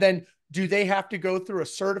fine. And then do they have to go through a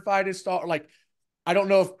certified installer? Like, I don't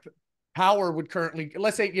know if Powur would currently,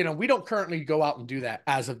 let's say, you know, we don't currently go out and do that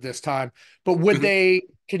as of this time, but can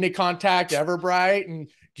they contact Everbright?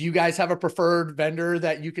 And do you guys have a preferred vendor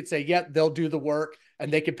that you could say, yeah, they'll do the work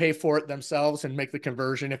and they could pay for it themselves and make the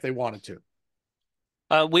conversion if they wanted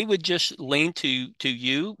to? We would just lean to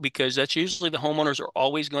you because that's usually the homeowners are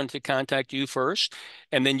always going to contact you first.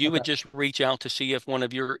 And then you would just reach out to see if one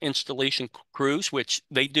of your installation crews, which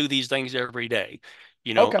they do these things every day,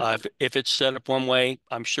 you know, if it's set up one way,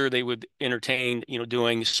 I'm sure they would entertain, you know,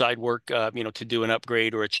 doing side work, you know, to do an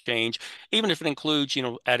upgrade or a change, even if it includes, you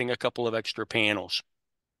know, adding a couple of extra panels.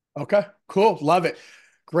 Okay, cool. Love it.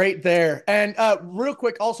 Great there. And real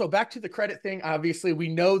quick, also back to the credit thing. Obviously, we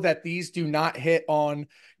know that these do not hit on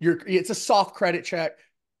it's a soft credit check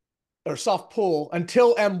or soft pull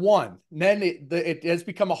until M1. And then it has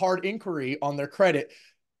become a hard inquiry on their credit.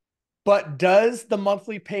 But does the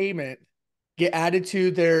monthly payment get added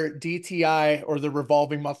to their DTI or the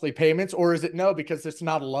revolving monthly payments, or is it no, because it's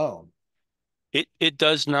not a loan? It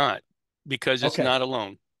does not, because it's not a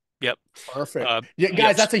loan. Yep. Perfect. Yeah,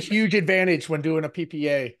 guys, that's a huge advantage when doing a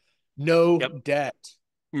PPA. No debt.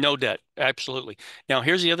 No debt. Absolutely. Now,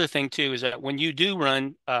 here's the other thing too, is that when you do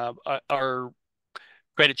run our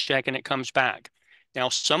credit check and it comes back. Now,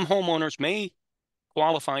 some homeowners may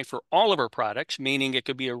qualify for all of our products, meaning it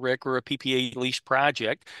could be a RIC or a PPA lease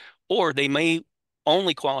project, or they may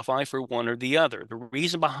only qualify for one or the other. The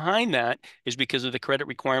reason behind that is because of the credit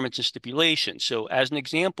requirements and stipulations. So as an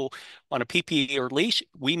example, on a PPA or lease,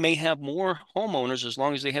 we may have more homeowners as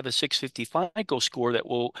long as they have a 650 FICO score that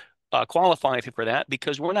will qualify for that,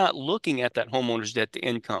 because we're not looking at that homeowner's debt to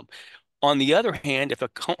income. On the other hand, if a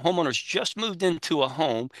homeowner's just moved into a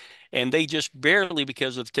home and they just barely,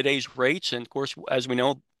 because of today's rates, and of course, as we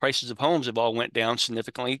know, prices of homes have all went down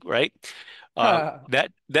significantly, right?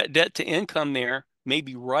 That debt to income there may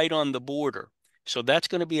be right on the border. So that's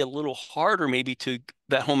going to be a little harder maybe to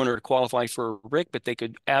that homeowner to qualify for a RIC, but they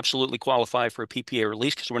could absolutely qualify for a PPA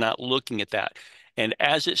release because we're not looking at that. And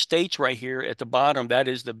as it states right here at the bottom, that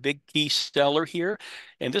is the big key seller here.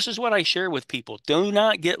 And this is what I share with people. Do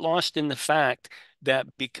not get lost in the fact that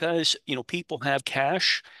because, you know, people have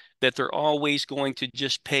cash, that they're always going to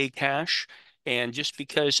just pay cash. And just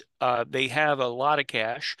because they have a lot of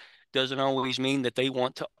cash doesn't always mean that they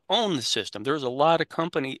want to own the system. There's a lot of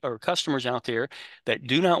company or customers out there that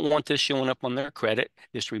do not want this showing up on their credit.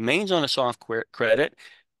 This remains on a software credit.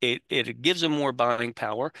 It gives them more buying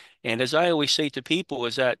power. And as I always say to people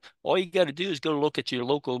is that all you got to do is go look at your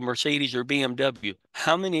local Mercedes or BMW.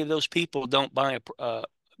 How many of those people don't buy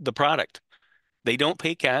the product? They don't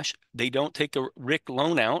pay cash. They don't take a RIC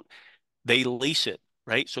loan out. They lease it,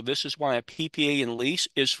 right? So this is why a PPA and lease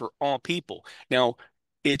is for all people. Now,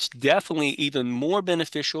 it's definitely even more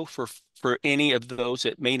beneficial for any of those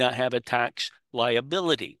that may not have a tax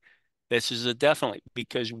liability. This is a definitely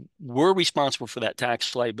because we're responsible for that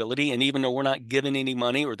tax liability. And even though we're not giving any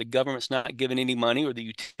money or the government's not giving any money or the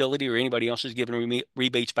utility or anybody else is giving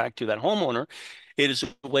rebates back to that homeowner, it is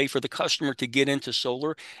a way for the customer to get into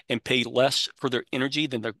solar and pay less for their energy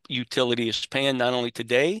than the utility is paying, not only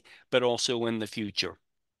today, but also in the future.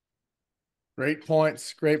 Great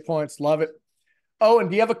points. Great points. Love it. Oh, and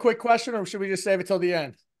do you have a quick question or should we just save it till the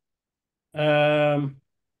end?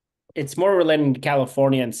 It's more related to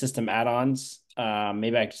California and system add-ons.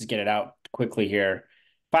 Maybe I could just get it out quickly here.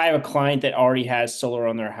 If I have a client that already has solar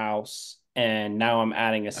on their house and now I'm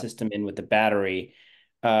adding a system in with the battery,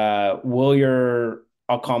 will your,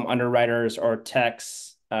 I'll call them underwriters or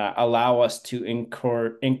techs, allow us to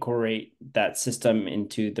incorporate that system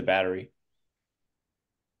into the battery?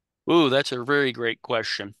 Ooh, that's a very great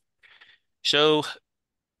question. So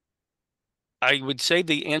I would say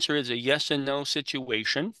the answer is a yes and no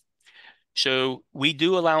situation. So we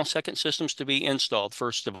do allow second systems to be installed,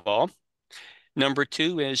 first of all. Number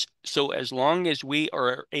two is, so as long as we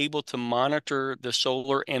are able to monitor the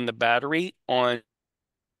solar and the battery on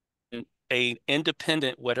a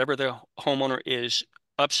independent, whatever the homeowner is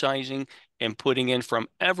upsizing and putting in from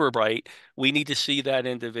Everbright, we need to see that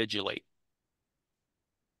individually.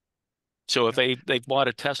 So if they've bought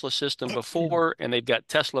a Tesla system before and they've got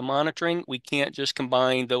Tesla monitoring, we can't just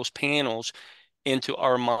combine those panels into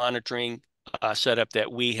our monitoring setup that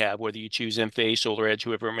we have, whether you choose Enphase, SolarEdge,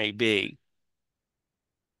 whoever it may be.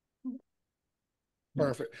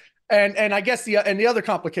 Perfect. And I guess the other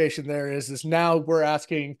complication there is now we're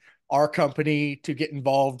asking our company to get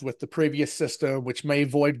involved with the previous system, which may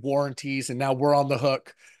void warranties, and now we're on the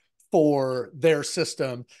hook for their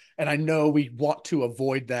system. And I know we want to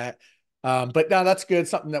avoid that. But now that's good,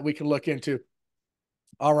 something that we can look into.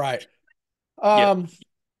 All right.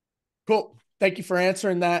 Cool. Thank you for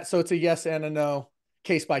answering that. So it's a yes and a no,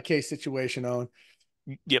 case by case situation, Owen.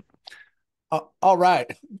 Yep. All right.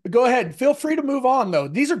 Go ahead. Feel free to move on, though.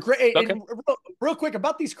 These are great. Okay. And real quick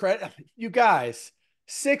about these credit, you guys,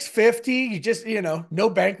 650, you just, no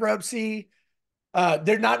bankruptcy.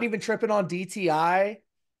 They're not even tripping on DTI.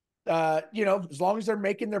 As long as they're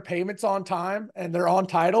making their payments on time and they're on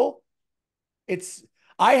title,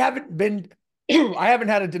 I haven't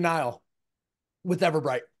had a denial with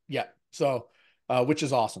Everbright yet. So, which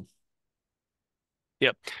is awesome.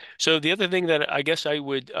 Yep. So the other thing that I guess I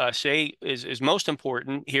would say is most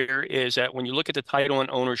important here is that when you look at the title and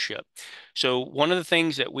ownership. So one of the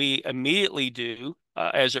things that we immediately do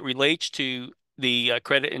as it relates to the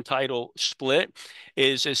credit and title split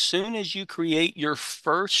is as soon as you create your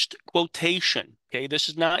first quotation, okay, this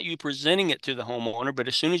is not you presenting it to the homeowner, but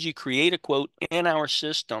as soon as you create a quote in our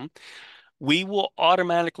system, we will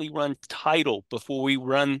automatically run title before you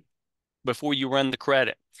run the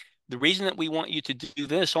credit. The reason that we want you to do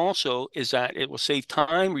this also is that it will save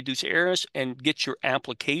time, reduce errors, and get your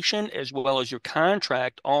application as well as your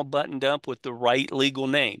contract all buttoned up with the right legal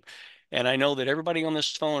name. And I know that everybody on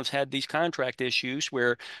this phone has had these contract issues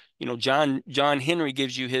where, John Henry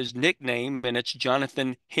gives you his nickname and it's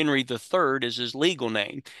Jonathan Henry III is his legal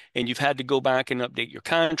name. And you've had to go back and update your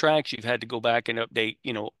contracts. You've had to go back and update,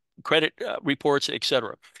 credit reports, et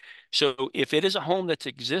cetera. So if it is a home that's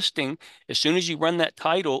existing, as soon as you run that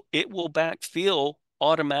title, it will backfill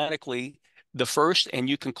automatically the first, and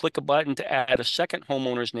you can click a button to add a second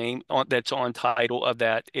homeowner's name that's on title of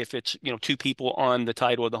that if it's, two people on the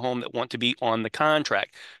title of the home that want to be on the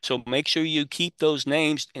contract. So make sure you keep those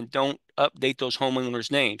names and don't update those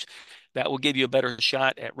homeowners' names. That will give you a better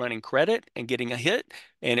shot at running credit and getting a hit,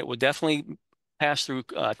 and it will definitely pass through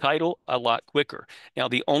title a lot quicker. Now,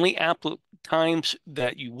 the only times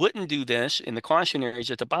that you wouldn't do this in the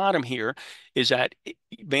cautionaries at the bottom here is that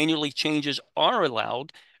manually changes are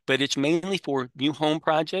allowed, but it's mainly for new home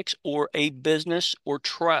projects or a business or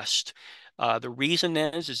trust. The reason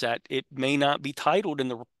is that it may not be titled in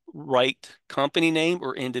the right company name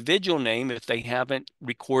or individual name if they haven't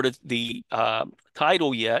recorded the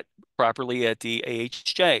title yet properly at the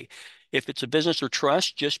AHJ. If it's a business or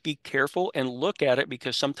trust, just be careful and look at it,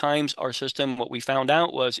 because sometimes our system, what we found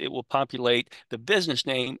out was it will populate the business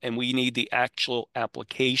name and we need the actual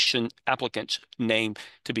applicant's name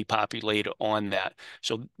to be populated on that.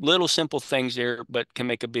 So little simple things there, but can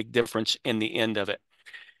make a big difference in the end of it.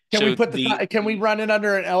 Can we put can we run it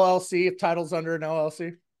under an LLC if title's under an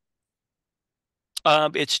LLC?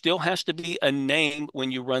 It still has to be a name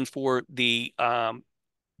when you run for the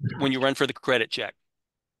credit check.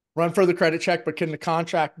 Run for the credit check, but can the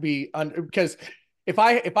contract be under? Because if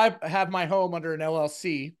I have my home under an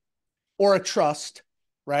LLC or a trust,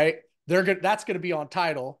 right? That's going to be on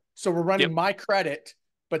title. So we're running my credit,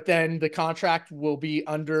 but then the contract will be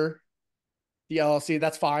under the LLC.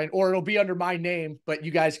 That's fine, or it'll be under my name, but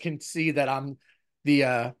you guys can see that I'm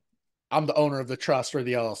the owner of the trust or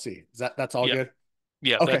the LLC. That's all good?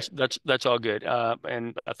 Yeah, okay. That's all good.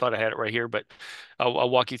 And I thought I had it right here, but I'll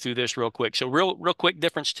walk you through this real quick. So real quick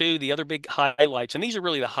difference too. The other big highlights, and these are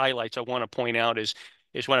really the highlights I want to point out, is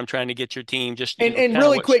what I'm trying to get your team just and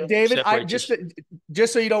really quick, David.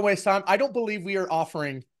 Just so you don't waste time, I don't believe we are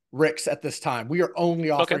offering RICs at this time. We are only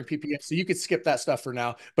offering PPA, so you could skip that stuff for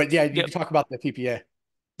now. But yeah, you can talk about the PPA.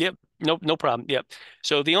 Yep. No problem. Yep.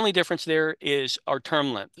 So the only difference there is our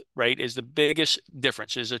term length, right? Is the biggest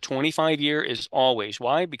difference. Is a 25-year is always.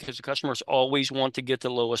 Why? Because the customers always want to get the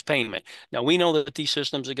lowest payment. Now we know that these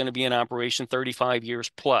systems are going to be in operation 35 years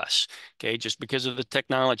plus, okay, just because of the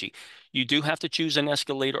technology. You do have to choose an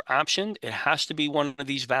escalator option. It has to be one of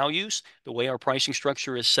these values. The way our pricing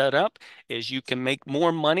structure is set up is you can make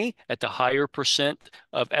more money at the higher percent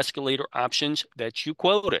of escalator options that you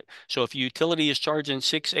quoted. So if a utility is charging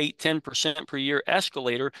 6, 8, 10% per year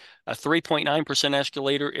escalator, a 3.9%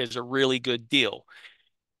 escalator is a really good deal.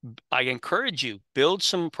 I encourage you, build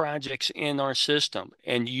some projects in our system,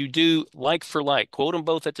 and you do like for like, quote them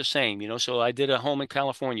both at the same, so I did a home in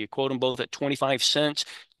California, quote them both at 25 cents,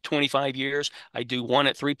 25 years. I do one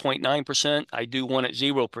at 3.9%. I do one at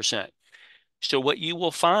 0%. So what you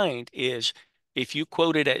will find is if you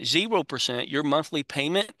quote it at 0%, your monthly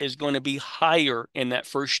payment is going to be higher in that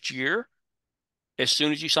first year as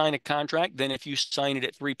soon as you sign a contract than if you sign it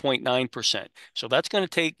at 3.9%. So that's going to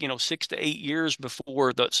take, 6 to 8 years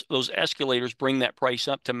before those escalators bring that price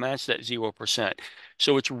up to match that 0%.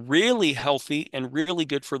 So it's really healthy and really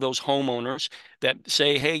good for those homeowners that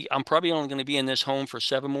say, hey, I'm probably only going to be in this home for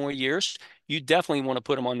 7 more years. You definitely want to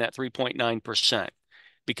put them on that 3.9%,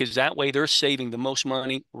 because that way they're saving the most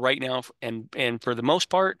money right now. And for the most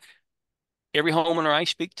part, every homeowner I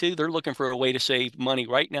speak to, they're looking for a way to save money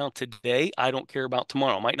right now, today. I don't care about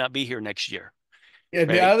tomorrow. Might not be here next year. And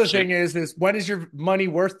the other thing is when is your money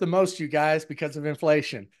worth the most, you guys, because of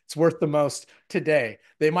inflation? It's worth the most today.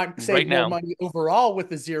 They might save more money overall with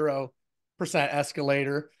the 0%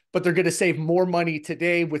 escalator, but they're going to save more money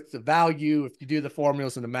today with the value. If you do the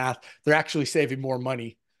formulas and the math, they're actually saving more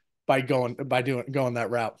money by going that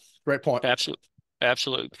route. Great point.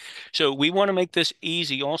 Absolutely. So we want to make this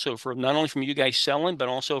easy also for not only from you guys selling, but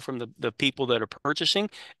also from the people that are purchasing,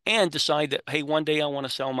 and decide that, hey, one day I want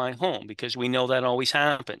to sell my home, because we know that always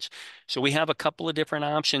happens. So we have a couple of different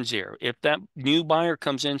options here. If that new buyer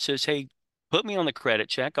comes in and says, hey, put me on the credit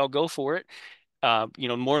check, I'll go for it.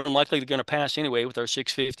 More than likely they're going to pass anyway with our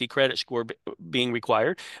 650 credit score being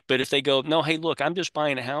required. But if they go, no, hey, look, I'm just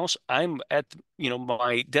buying a house. I'm at,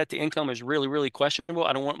 my debt to income is really, really questionable.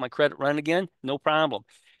 I don't want my credit run again. No problem.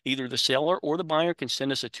 Either the seller or the buyer can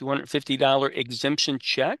send us a $250 exemption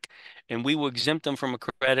check, and we will exempt them from a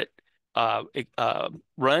credit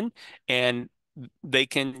run, and they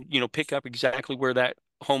can, pick up exactly where that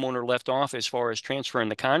homeowner left off as far as transferring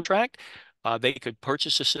the contract. They could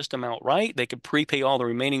purchase the system outright. They could prepay all the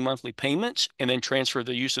remaining monthly payments and then transfer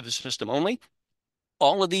the use of the system only.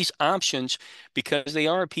 All of these options, because they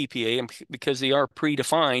are a PPA and because they are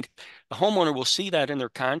predefined, the homeowner will see that in their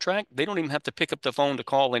contract. They don't even have to pick up the phone to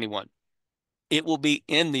call anyone. It will be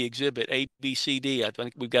in the exhibit A, B, C, D. I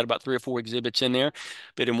think we've got about 3 or 4 exhibits in there.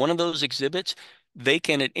 But in one of those exhibits, they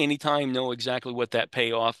can at any time know exactly what that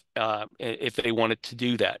payoff, if they wanted to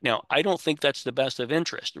do that. Now, I don't think that's the best of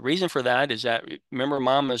interest. The reason for that is that, remember,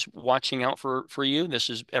 mom is watching out for you. This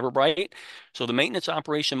is Everbright. So the maintenance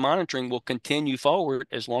operation monitoring will continue forward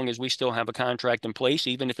as long as we still have a contract in place,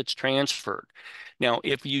 even if it's transferred. Now,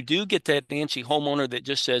 if you do get that Nancy homeowner that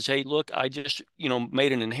just says, hey, look, I just,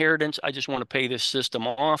 made an inheritance. I just want to pay this system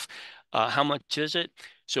off. How much is it?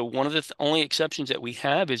 So one of the only exceptions that we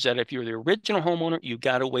have is that if you're the original homeowner, you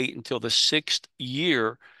got to wait until the 6th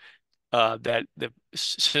year that the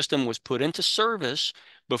system was put into service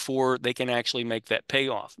before they can actually make that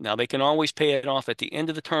payoff. Now, they can always pay it off at the end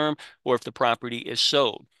of the term or if the property is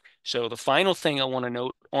sold. So the final thing I want to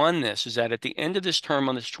note on this is that at the end of this term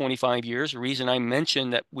on this 25 years, the reason I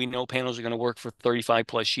mentioned that we know panels are going to work for 35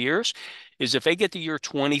 plus years is if they get to year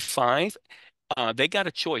 25, they got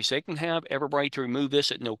a choice. They can have Everbright to remove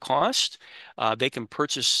this at no cost. They can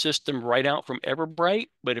purchase system right out from Everbright.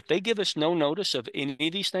 But if they give us no notice of any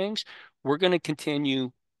of these things, we're going to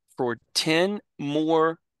continue for 10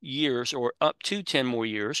 more years or up to 10 more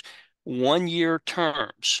years, 1-year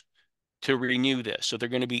terms to renew this. So they're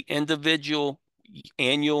going to be individual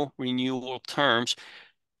annual renewal terms,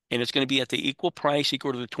 and it's going to be at the equal price,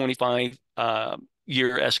 equal to the 25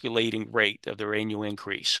 year escalating rate of their annual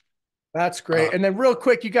increase. That's great. And then real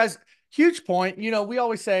quick, you guys, huge point. You know, we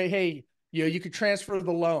always say, hey, you could transfer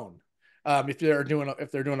the loan if they're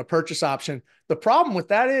doing a purchase option. The problem with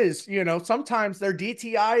that is, sometimes their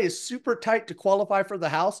DTI is super tight to qualify for the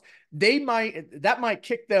house. That might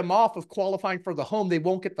kick them off of qualifying for the home. They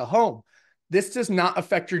won't get the home. This does not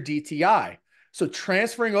affect your DTI. So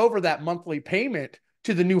transferring over that monthly payment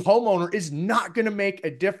to the new homeowner is not going to make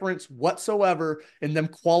a difference whatsoever in them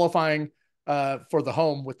qualifying for the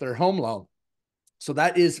home with their home loan. So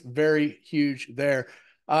that is very huge there.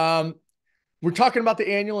 We're talking about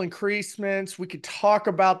the annual increasements. We could talk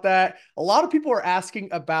about that. A lot of people are asking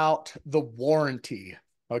about the warranty.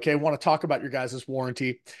 Okay, I want to talk about your guys'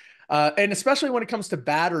 warranty. And especially when it comes to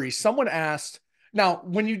batteries. Someone asked, now,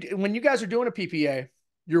 when you guys are doing a PPA,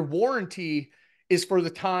 your warranty is for the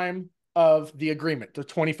time of the agreement, the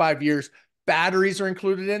 25 years. Batteries are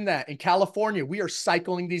included in that. In California, we are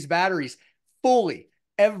cycling these batteries fully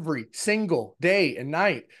every single day and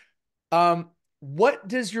night. What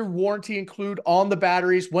does your warranty include on the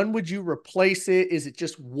batteries? When would you replace it? Is it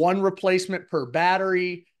just one replacement per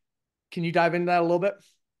battery? Can you dive into that a little bit?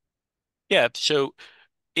 Yeah. So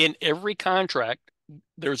in every contract,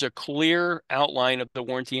 there's a clear outline of the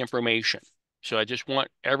warranty information. So I just want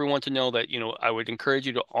everyone to know that, I would encourage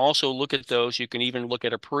you to also look at those. You can even look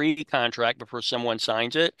at a pre-contract before someone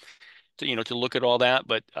signs it to look at all that.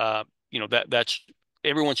 But, that's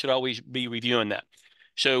everyone should always be reviewing that.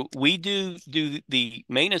 So we do the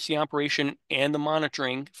maintenance, the operation, and the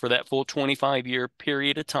monitoring for that full 25-year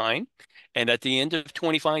period of time. And at the end of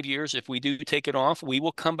 25 years, if we do take it off, we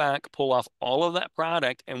will come back, pull off all of that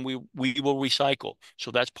product, and we will recycle.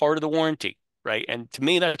 So that's part of the warranty, right? And to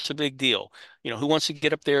me, that's a big deal. Who wants to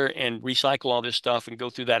get up there and recycle all this stuff and go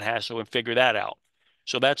through that hassle and figure that out?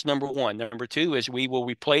 So that's number one. Number two is we will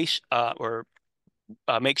replace or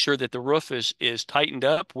make sure that the roof is tightened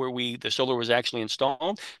up where the solar was actually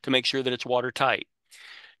installed to make sure that it's watertight.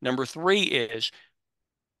 Number three is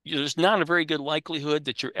there's not a very good likelihood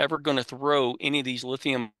that you're ever going to throw any of these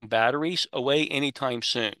lithium batteries away anytime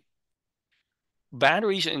soon.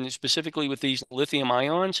 Batteries, and specifically with these lithium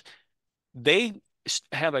ions, they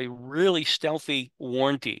have a really stealthy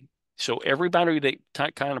warranty. So every battery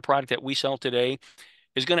kind of product that we sell today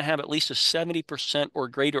is going to have at least a 70% or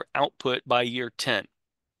greater output by year 10.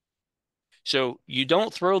 So you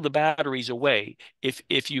don't throw the batteries away.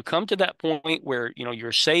 If you come to that point where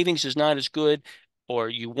your savings is not as good, or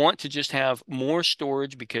you want to just have more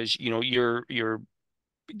storage because you're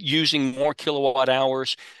using more kilowatt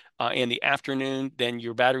hours in the afternoon than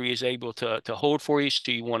your battery is able to hold for you,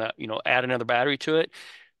 so you want to add another battery to it,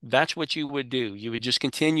 that's what you would do. You would just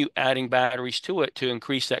continue adding batteries to it to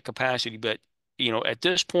increase that capacity. But at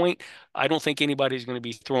this point, I don't think anybody's going to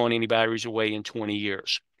be throwing any batteries away in 20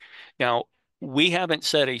 years. Now, we haven't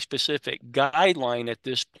set a specific guideline at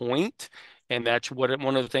this point, and that's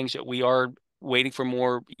one of the things that we are waiting for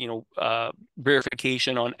more,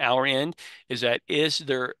 verification on our end, is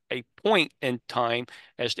there a point in time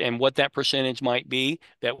and what that percentage might be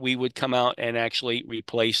that we would come out and actually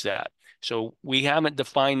replace that. So we haven't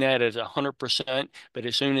defined that as 100%, but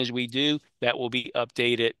as soon as we do, that will be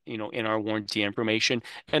updated, in our warranty information,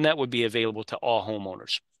 and that would be available to all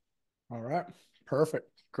homeowners. All right. Perfect.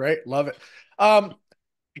 Great. Love it.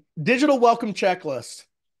 Digital welcome checklist.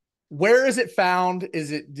 Where is it found?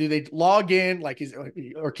 Do they log in?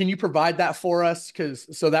 Or can you provide that for us?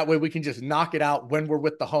 So that way we can just knock it out when we're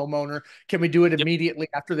with the homeowner. Can we do it immediately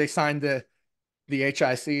after they sign the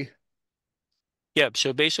HIC? Yeah.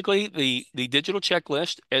 So basically the digital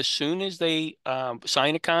checklist, as soon as they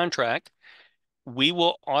sign a contract, we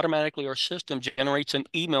will automatically, our system generates an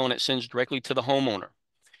email and it sends directly to the homeowner.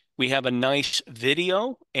 We have a nice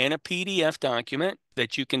video and a PDF document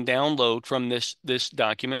that you can download from this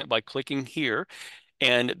document by clicking here.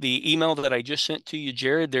 And the email that I just sent to you,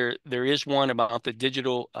 Jared, there is one about the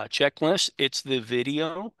digital checklist. It's the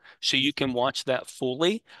video, so you can watch that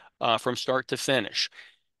fully from start to finish.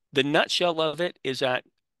 The nutshell of it is that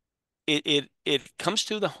it comes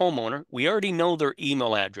to the homeowner. We already know their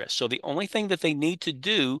email address. So the only thing that they need to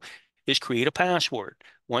do is create a password.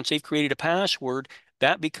 Once they've created a password,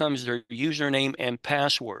 that becomes their username and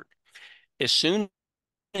password. As soon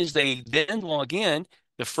as they then log in,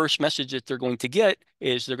 the first message that they're going to get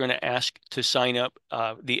is they're going to ask to sign up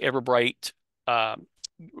the Everbright, uh,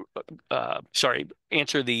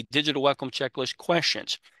 answer the digital welcome checklist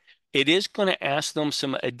questions. It is going to ask them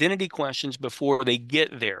some identity questions before they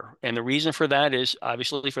get there. And the reason for that is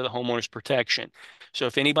obviously for the homeowner's protection. So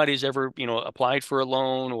if anybody's ever, applied for a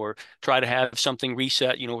loan or try to have something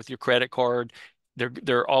reset, with your credit card,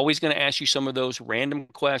 they're always going to ask you some of those random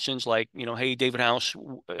questions like, hey, David House,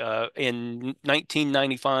 in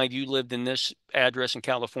 1995, you lived in this address in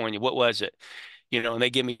California. What was it? And they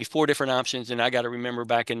give me 4 different options, and I got to remember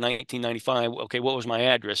back in 1995, okay, what was my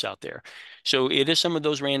address out there? So it is some of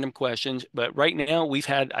those random questions, but right now we've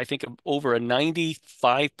had, I think, over a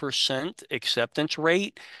 95% acceptance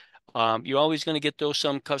rate. You're always going to get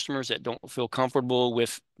some customers that don't feel comfortable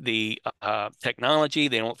with the technology.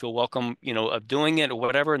 They don't feel welcome, of doing it or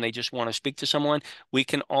whatever, and they just want to speak to someone. We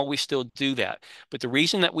can always still do that. But the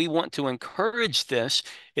reason that we want to encourage this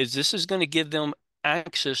is going to give them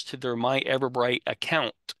access to their My Everbright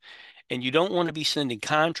account. And you don't want to be sending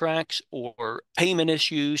contracts or payment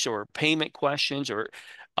issues or payment questions or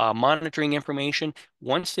monitoring information.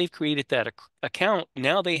 Once they've created that account,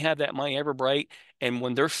 now they have that My Everbright. And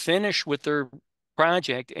when they're finished with their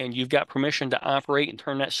project and you've got permission to operate and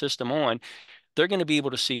turn that system on, they're going to be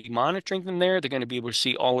able to see monitoring from there. They're going to be able to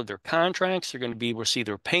see all of their contracts. They're going to be able to see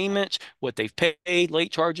their payments, what they've paid, late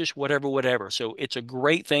charges, whatever. So it's a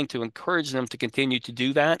great thing to encourage them to continue to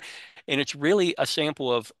do that. And it's really a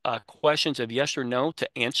sample of questions of yes or no to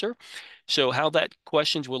answer. So how that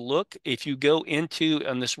questions will look, if you go into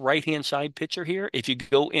on this right-hand side picture here, if you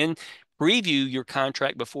go in, preview your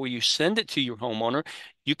contract before you send it to your homeowner,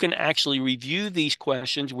 you can actually review these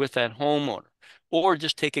questions with that homeowner, or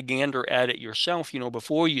just take a gander at it yourself,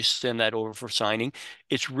 before you send that over for signing.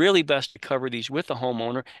 It's really best to cover these with the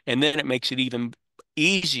homeowner, and then it makes it even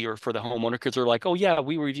easier for the homeowner because they're like, oh yeah,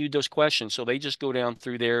 we reviewed those questions. So they just go down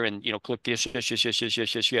through there and, click yes,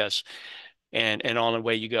 and on the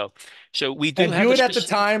way you go. So we do and have do it at the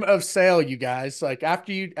time of sale, you guys. Like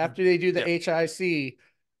after they do the HIC,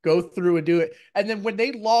 go through and do it. And then when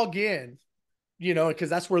they log in, because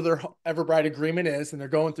that's where their Everbright agreement is, and they're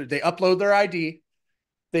going through, they upload their ID,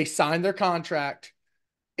 they sign their contract.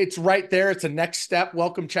 It's right there. It's a next step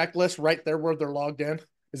welcome checklist right there where they're logged in.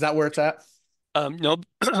 Is that where it's at? No,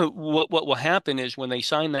 what will happen is when they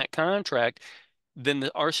sign that contract, then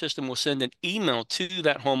our system will send an email to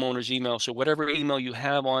that homeowner's email. So whatever email you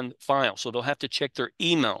have on file, so they'll have to check their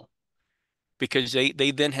email because they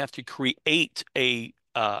then have to create create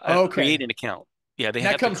an account. Yeah, they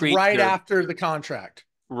that have to comes create right after the contract.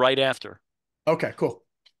 Right after. Okay, cool.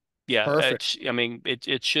 Yeah, perfect.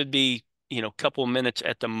 It should be a couple of minutes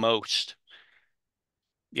at the most.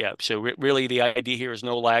 Yeah, so really the idea here is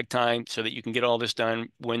no lag time so that you can get all this done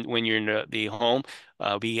when you're in the home,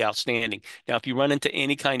 be outstanding. Now, if you run into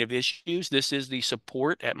any kind of issues, this is the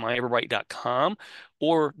support at myeverbright.com,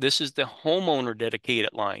 or this is the homeowner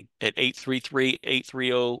dedicated line at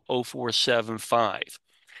 833-830-0475.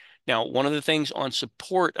 Now, one of the things on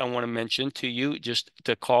support I want to mention to you, just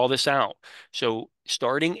to call this out. So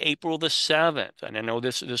starting April the 7th, and I know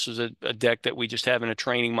this is a deck that we just have in a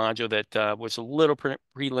training module that was a little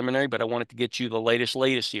preliminary, but I wanted to get you the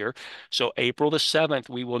latest here. So April the 7th,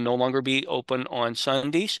 we will no longer be open on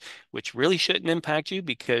Sundays, which really shouldn't impact you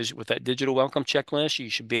because with that digital welcome checklist,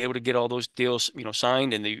 you should be able to get all those deals,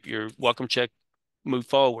 signed and your welcome check move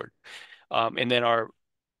forward. And then our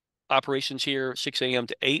operations here 6 a.m.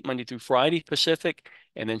 to 8 Monday through Friday Pacific,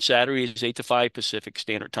 and then Saturday is 8 to 5 Pacific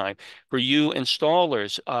Standard Time. For you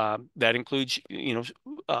installers, that includes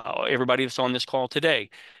everybody that's on this call today.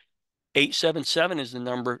 877 is the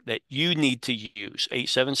number that you need to use.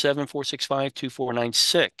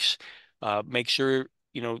 877-465-2496. Make sure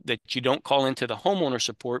that you don't call into the homeowner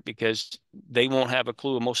support because they won't have a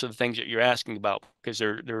clue of most of the things that you're asking about because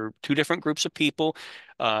they're two different groups of people,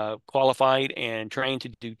 qualified and trained to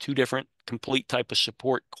do two different complete type of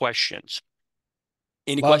support questions.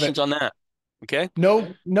 Any questions on that? Okay.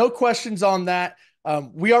 No questions on that.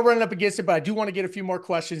 We are running up against it, but I do want to get a few more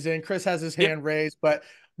questions in. Chris has his hand raised, but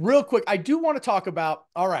real quick, I do want to talk about,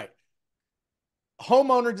 all right,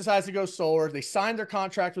 homeowner decides to go solar. They sign their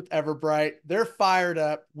contract with Everbright. They're fired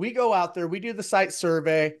up. We go out there. We do the site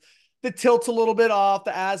survey. The tilt's a little bit off,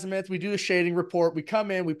 the azimuth. We do a shading report. We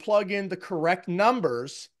come in. We plug in the correct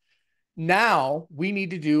numbers. Now we need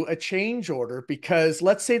to do a change order because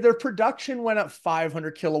let's say their production went up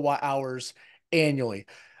 500 kilowatt hours annually.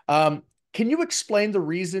 Can you explain the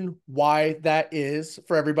reason why that is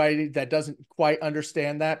for everybody that doesn't quite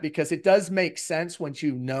understand that? Because it does make sense once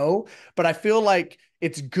you know, but I feel like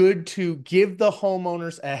it's good to give the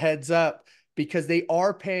homeowners a heads up because they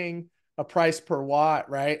are paying a price per watt,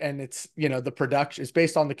 right? And it's, the production is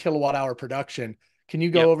based on the kilowatt hour production. Can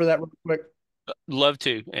you go over that real quick? Love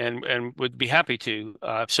to, and would be happy to.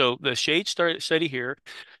 So the shade study here.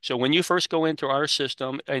 So when you first go into our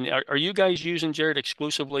system, and are you guys using, Jared,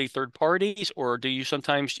 exclusively third parties, or do you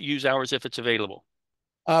sometimes use ours if it's available?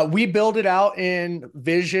 We build it out in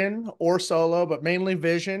Vision or Solo, but mainly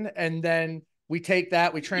Vision, and then we take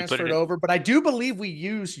that, we transfer it over. But I do believe we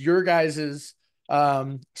use your guys's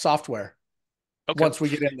software once we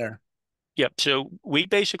get in there. Yep. So we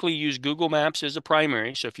basically use Google Maps as a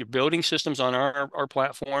primary. So if you're building systems on our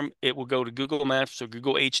platform, it will go to Google Maps or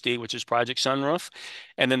Google HD, which is Project Sunroof.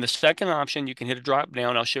 And then the second option, you can hit a drop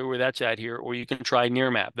down. I'll show you where that's at here, or you can try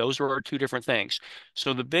Nearmap. Those are our two different things.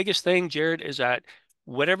 So the biggest thing, Jared, is that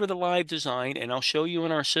whatever the live design, and I'll show you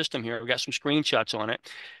in our system here, I've got some screenshots on it.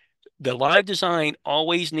 The live design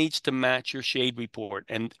always needs to match your shade report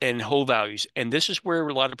and whole values. And this is where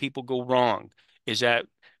a lot of people go wrong, is that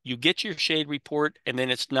you get your shade report and then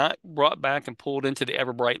it's not brought back and pulled into the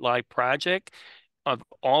Everbright Live project of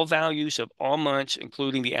all values of all months,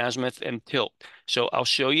 including the azimuth and tilt. So I'll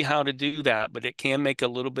show you how to do that, but it can make a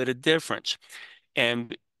little bit of difference.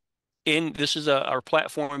 And this is our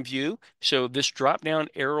platform view. So this drop down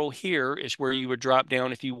arrow here is where you would drop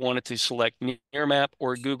down if you wanted to select Nearmap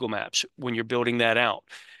or Google Maps when you're building that out.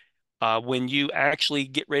 When you actually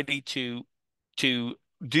get ready to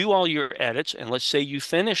do all your edits, and let's say you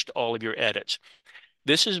finished all of your edits,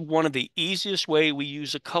 this is one of the easiest way we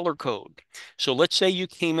use a color code. So let's say you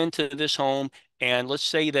came into this home and let's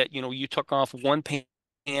say that you took off one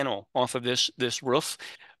panel off of this roof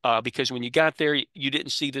because when you got there you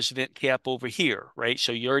didn't see this vent cap over here, right?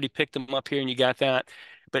 So you already picked them up here and you got that,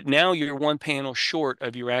 but now you're one panel short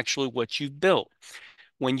of your actually what you've built.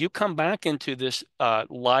 When you come back into this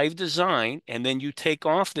live design and then you take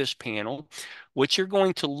off this panel, what you're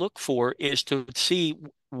going to look for is to see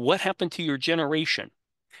what happened to your generation.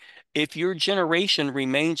 If your generation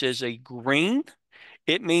remains as a green,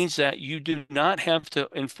 it means that you do not have to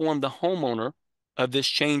inform the homeowner of this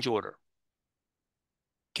change order.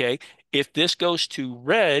 Okay. If this goes to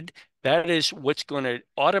red, that is what's going to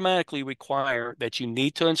automatically require that you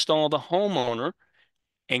need to install the homeowner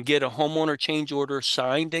and get a homeowner change order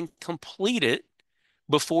signed and completed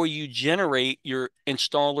before you generate your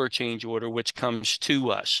installer change order, which comes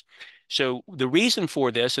to us. So the reason for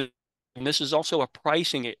this, and this is also a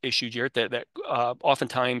pricing issue, Jared, that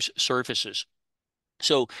oftentimes surfaces.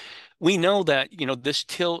 So we know that, this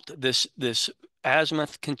tilt, this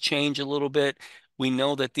azimuth can change a little bit. We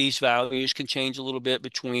know that these values can change a little bit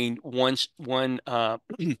between one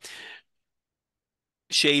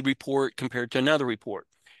shade report compared to another report.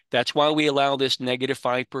 That's why we allow this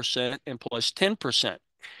 -5% and plus 10%.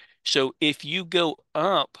 So if you go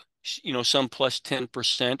up, some plus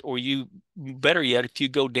 10%, or better yet, if you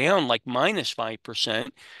go down like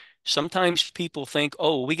 -5%, sometimes people think,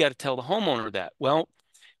 oh, we got to tell the homeowner that. Well,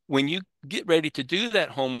 when you get ready to do that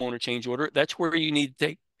homeowner change order, that's where you need to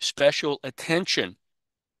take special attention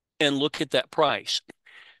and look at that price.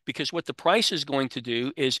 Because what the price is going to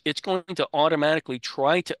do is it's going to automatically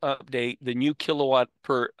try to update the new kilowatt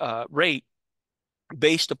per rate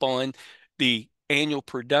based upon the annual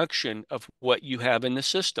production of what you have in the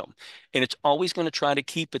system. And it's always going to try to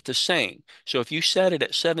keep it the same. So if you set it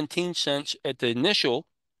at 17 cents at the initial,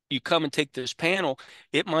 you come and take this panel,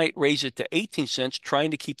 it might raise it to 18 cents, trying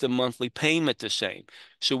to keep the monthly payment the same.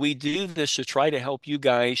 So we do this to try to help you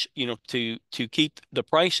guys, to keep the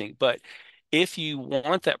pricing. But if you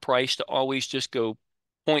want that price to always just go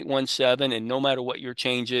 0.17, and no matter what your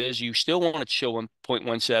change is, you still want to show them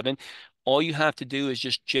 0.17, all you have to do is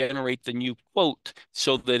just generate the new quote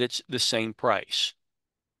so that it's the same price.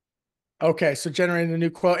 Okay, so generating the new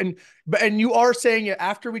quote, and you are saying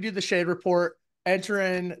after we do the shade report, enter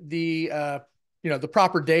in the the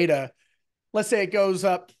proper data. Let's say it goes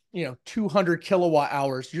up 200 kilowatt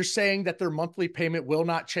hours. You're saying that their monthly payment will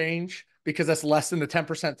not change because that's less than the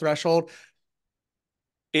 10% threshold.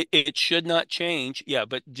 It should not change, yeah,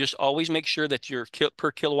 but just always make sure that your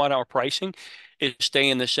per kilowatt hour pricing is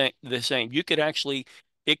staying the same. You could actually,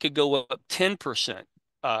 it could go up 10%,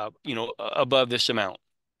 above this amount.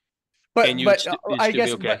 But and I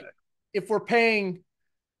guess, okay. but if we're paying,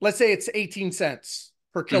 let's say it's 18 cents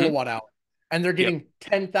per kilowatt hour, and they're getting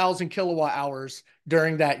 10,000 kilowatt hours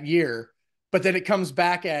during that year, but then it comes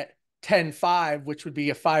back at 10.5, which would be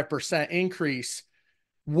a 5% increase.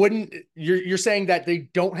 Wouldn't you're saying that they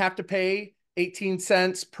don't have to pay 18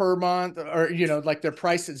 cents per month, or, like their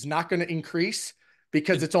price is not going to increase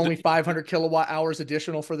because it's only 500 kilowatt hours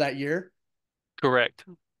additional for that year? Correct.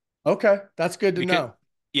 Okay. That's good to know.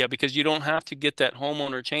 Yeah, because you don't have to get that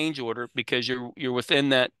homeowner change order because you're within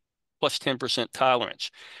that plus 10% tolerance.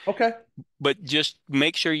 Okay. But just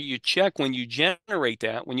make sure you check when you generate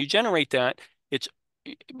that. When you generate that,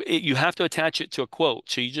 you have to attach it to a quote.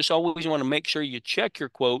 So you just always want to make sure you check your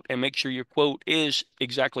quote and make sure your quote is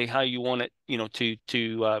exactly how you want it,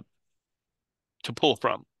 to pull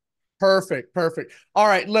from. Perfect. Perfect. All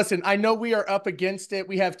right. Listen, I know we are up against it.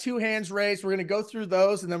 We have 2 hands raised. We're going to go through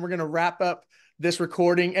those and then we're going to wrap up this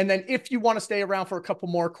recording. And then if you want to stay around for a couple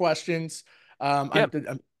more questions,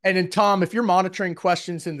 and then Tom, if you're monitoring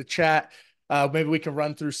questions in the chat, maybe we can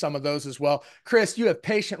run through some of those as well. Chris, you have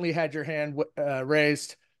patiently had your hand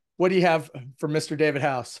raised. What do you have for Mr. David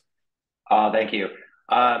House? Thank you.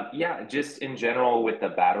 Yeah, just in general with the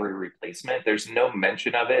battery replacement, there's no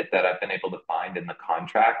mention of it that I've been able to find in the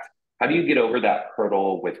contract. How do you get over that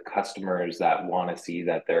hurdle with customers that want to see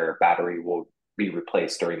that their battery will be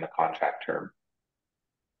replaced during the contract term?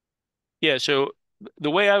 Yeah, so the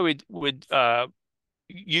way I would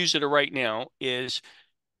use it right now is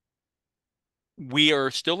we are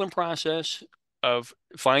still in process of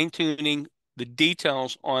fine-tuning the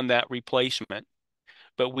details on that replacement,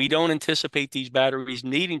 but we don't anticipate these batteries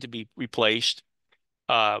needing to be replaced.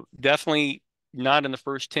 Definitely not in the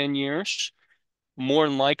first 10 years. More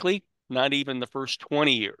than likely, not even the first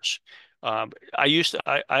 20 years.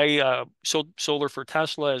 I sold solar for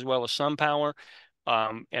Tesla as well as SunPower.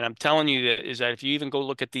 And I'm telling you that if you even go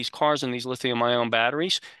look at these cars and these lithium-ion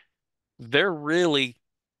batteries, they're really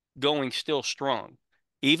going still strong.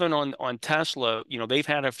 Even on Tesla, they've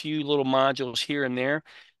had a few little modules here and there,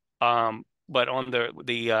 but on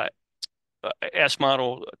the S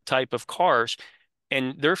model type of cars,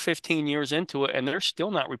 and they're 15 years into it, and they're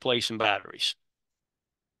still not replacing batteries.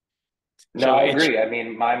 No, I agree. I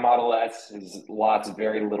mean, my Model S has lost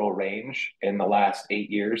very little range in the last 8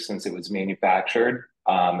 years since it was manufactured.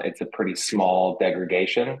 It's a pretty small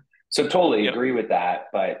degradation. So totally agree with that.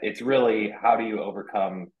 But it's really how do you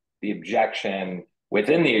overcome the objection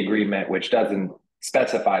within the agreement, which doesn't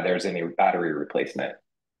specify there's any battery replacement.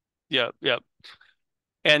 Yeah.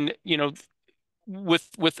 And, and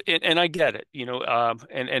I get it,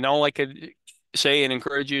 and all I could say and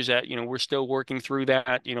encourage you is that, we're still working through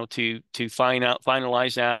that, to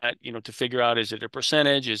finalize that, to figure out, is it a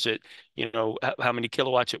percentage? Is it, how many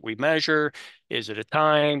kilowatts that we measure? Is it a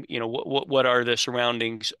time? What are the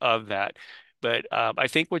surroundings of that? But I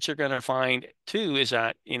think what you're going to find too is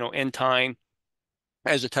that, in time,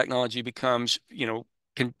 as the technology becomes,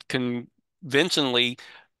 convincingly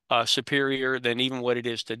superior than even what it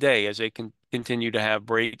is today, as they can continue to have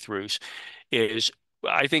breakthroughs, is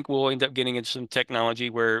I think we'll end up getting into some technology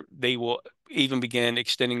where they will even begin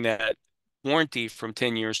extending that warranty from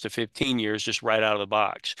 10 years to 15 years just right out of the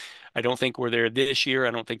box. I don't think we're there this year.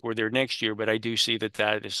 I don't think we're there next year, but I do see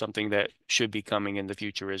that is something that should be coming in the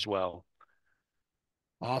future as well.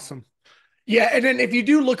 Awesome. Yeah. And then if you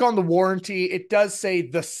do look on the warranty, it does say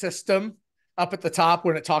the system up at the top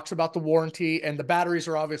when it talks about the warranty, and the batteries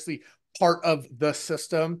are obviously part of the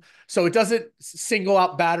system. So it doesn't single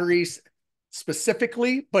out batteries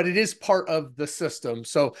specifically, but it is part of the system.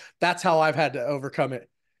 So that's how I've had to overcome it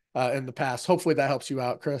in the past. Hopefully that helps you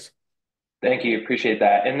out, Chris. Thank you. Appreciate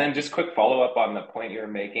that. And then just quick follow up on the point you're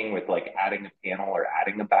making with like adding a panel or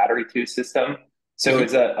adding a battery to a system. So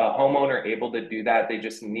is a homeowner able to do that? They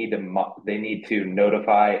just need to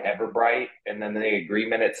notify Everbright, and then the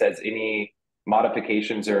agreement, it says any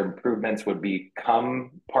modifications or improvements would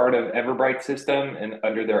become part of Everbright's system and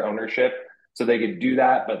under their ownership. So they could do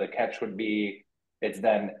that, but the catch would be it's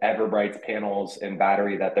then Everbright's panels and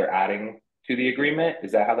battery that they're adding to the agreement.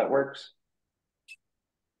 Is that how that works?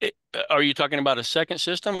 Are you talking about a second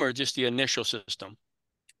system or just the initial system?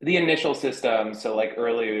 The initial system. So like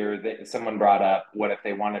earlier, someone brought up, what if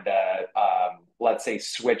they wanted to, let's say,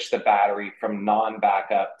 switch the battery from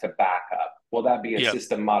non-backup to backup? Will that be a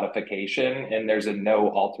system modification? And there's a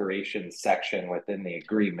no alteration section within the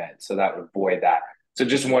agreement. So that would void that. So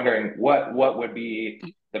just wondering what would be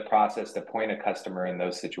the process to point a customer in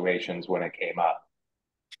those situations when it came up?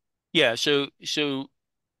 Yeah. So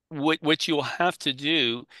what you'll have to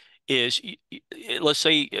do is, let's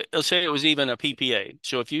say it was even a PPA.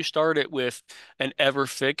 So if you started with an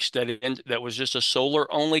EverFix that was just a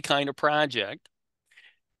solar only kind of project,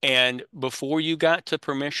 And before you got to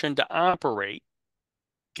permission to operate,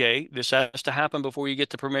 okay, this has to happen before you get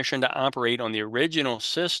the permission to operate on the original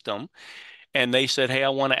system. And they said, hey, I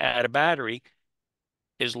want to add a battery.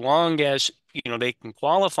 As long as, they can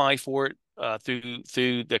qualify for it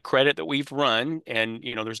through the credit that we've run, and,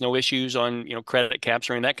 there's no issues on, credit caps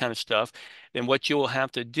or any of that kind of stuff, then what you will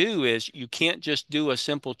have to do is you can't just do a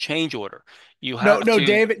simple change order. You have No, to.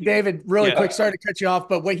 David, really quick, Yeah. sorry to cut you off,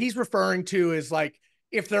 but what he's referring to is like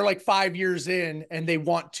if they're like 5 years in and they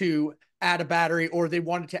want to add a battery or they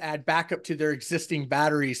wanted to add backup to their existing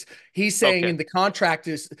batteries, he's saying Okay. in the contract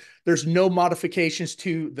is there's no modifications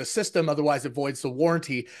to the system, otherwise it voids the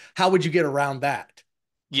warranty. How would you get around that?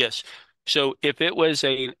 Yes. So if it was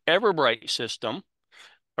an Everbright system,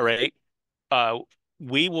 all right, uh,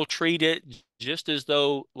 we will treat it just as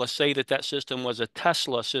though, let's say that system was a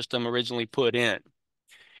Tesla system originally put in.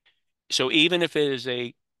 So even if it is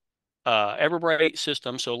a Everbright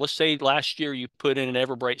system, so let's say last year you put in an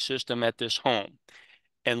Everbright system at this home,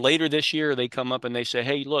 and later this year they come up and they say,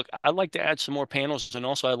 hey, look, I'd like to add some more panels, and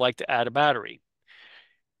also I'd like to add a battery.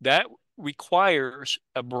 That requires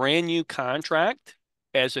a brand new contract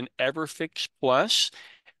as an EverFix Plus.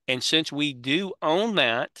 And since we do own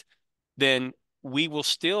that, then we will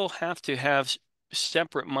still have to have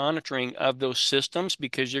separate monitoring of those systems,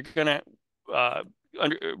 because you're going to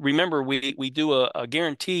remember we do a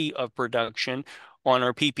guarantee of production on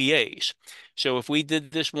our PPAs. So if we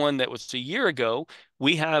did this one that was a year ago,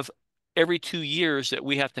 we have every 2 years that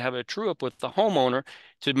we have to have a true up with the homeowner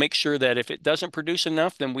to make sure that if it doesn't produce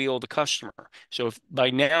enough, then we owe the customer. So if by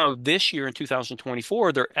now this year in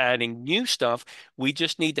 2024 they're adding new stuff, we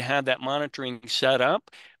just need to have that monitoring set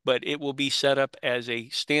up, but it will be set up as a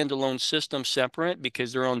standalone system separate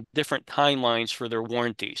because they're on different timelines for their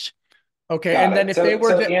warranties. Okay, and then if they were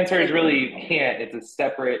so to, the answer is really you can't. It's a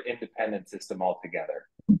separate independent system altogether.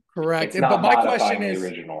 correct. It's not But my modifying question the is,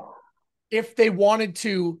 original. if they wanted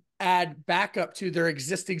to add backup to their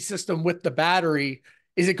existing system with the battery,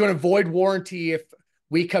 is it going to void warranty if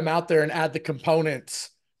we come out there and add the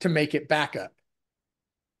components to make it backup?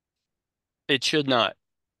 It should not.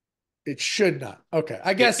 It should not. Okay.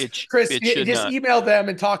 I guess, It Chris, should just not. email them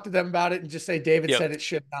and talk to them about it and just say David Yep. said it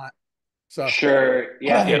should not. So Sure.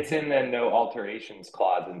 Yeah, Yep. it's in the no alterations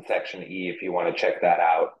clause in section E if you want to check that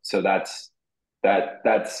out. So that's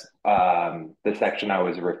the section I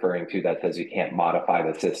was referring to that says you can't modify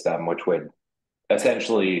the system, which would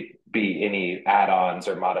essentially be any add-ons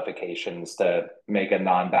or modifications to make a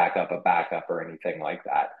non-backup a backup or anything like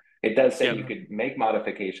that. It does say Yep. you could make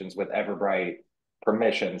modifications with Everbright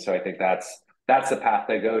permission. So I think that's the path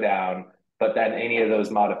to go down. But then any of those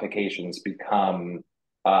modifications become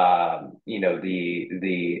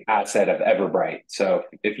the asset of Everbright. So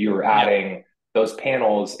if you were adding those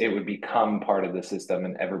panels, it would become part of the system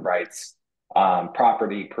and Everbright's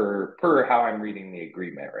property per how I'm reading the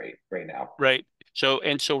agreement right now. Right. So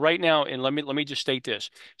right now, and let me just state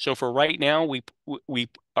this. So for right now, we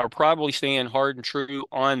are probably staying hard and true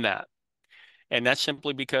on that. And that's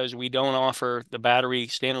simply because we don't offer the battery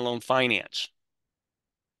standalone finance.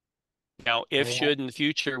 Now, if should in the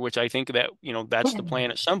future, which I think that, that's the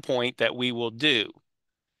plan at some point that we will do,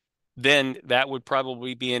 then that would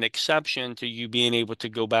probably be an exception to you being able to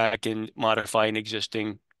go back and modify an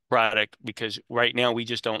existing product, because right now we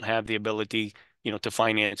just don't have the ability, to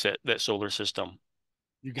finance that solar system.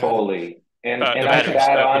 You got Totally. And the I should batteries,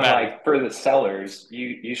 add the on, battery. like for the sellers,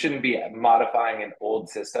 you shouldn't be modifying an old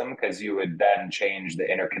system because you would then change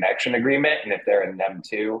the interconnection agreement. And if they're in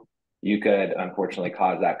NEM2, you could unfortunately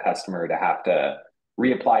cause that customer to have to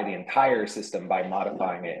reapply the entire system by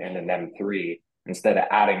modifying it in a NEM3 instead of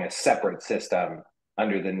adding a separate system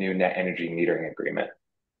under the new net energy metering agreement.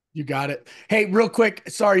 You got it. Hey, real quick.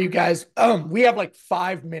 Sorry, you guys. We have like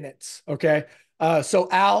 5 minutes. Okay. So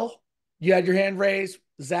Al, you had your hand raised.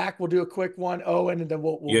 Zach, we'll do a quick one. Owen, and then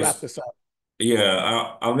we'll wrap this up.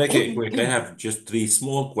 Yeah, I'll make it quick. I have just 3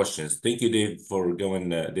 small questions. Thank you, David, for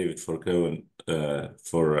going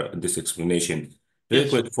for this explanation. Very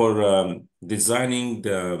quick for designing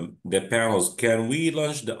the panels. Can we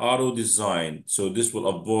launch the auto design so this will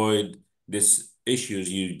avoid these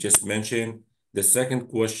issues you just mentioned? The second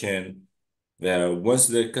question, once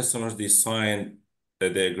the customers they sign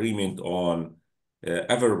the agreement on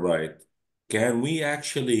Everbright, can we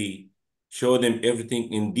actually show them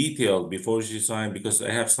everything in detail before she sign? Because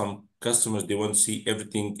I have some customers, they want to see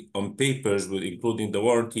everything on papers, with including the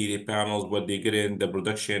warranty, the panels, what they get in, the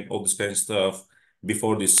production, all this kind of stuff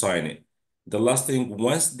before they sign it. The last thing,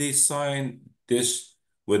 once they sign this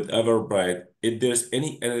with Everbright, if there's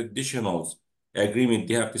any additional agreement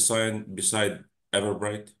they have to sign beside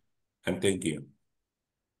Everbright? And thank you.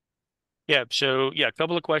 Yeah. So yeah, a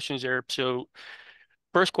couple of questions there. So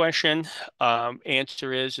first question,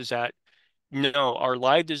 answer is that no, our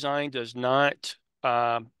live design does not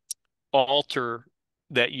alter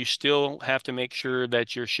that. You still have to make sure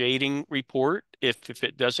that your shading report, if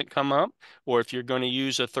it doesn't come up, or if you're going to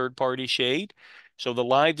use a third-party shade. So the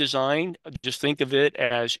live design, just think of it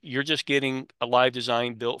as you're just getting a live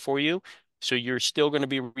design built for you. So you're still going to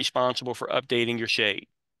be responsible for updating your shade.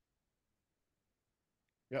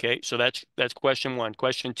 Yep. Okay, so that's question one.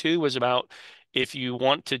 Question two was about if you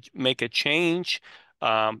want to make a change.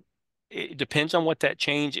 It depends on what that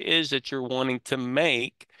change is that you're wanting to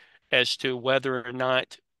make as to whether or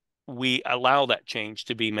not we allow that change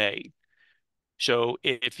to be made. So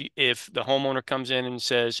if the homeowner comes in and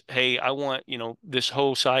says, "Hey, I want, this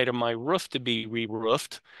whole side of my roof to be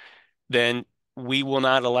re-roofed," then we will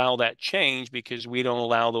not allow that change because we don't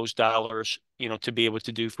allow those dollars, to be able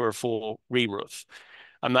to do for a full re-roof.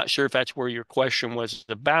 I'm not sure if that's where your question was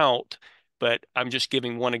about, but I'm just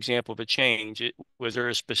giving one example of a change. Was there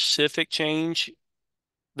a specific change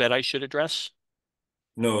that I should address?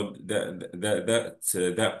 No,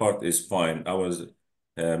 that part is fine. I was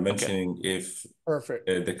Okay, mentioning if Perfect.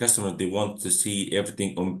 the customer they want to see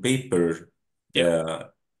everything on paper yeah.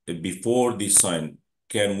 before they sign.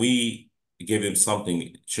 Can we give them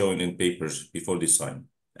something showing in papers before they sign?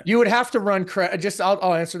 You would have to run credit.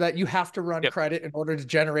 I'll answer that. You have to run Yep. credit in order to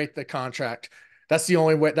generate the contract. That's the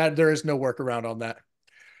only way. That there is no workaround on that.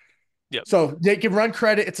 Yep. So they can run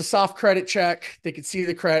credit. It's a soft credit check. They can see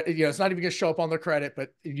the credit. It's not even going to show up on their credit, but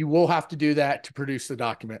you will have to do that to produce the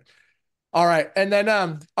document. All right. And then,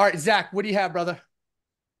 all right, Zach, what do you have, brother?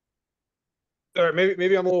 All right,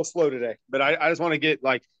 maybe I'm a little slow today, but I just want to get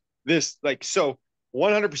like this, so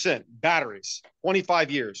 100% batteries,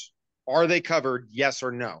 25 years. Are they covered? Yes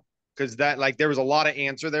or no? Because that there was a lot of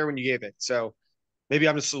answer there when you gave it. So maybe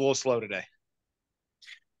I'm just a little slow today.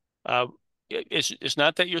 It's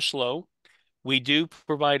not that you're slow. We do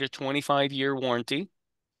provide a 25-year warranty.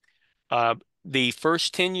 The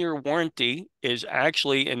first 10-year warranty is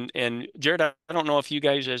actually, and Jared, I don't know if you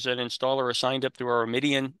guys as an installer are signed up through our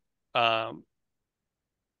Midian, um,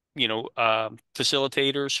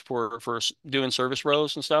 facilitators for doing service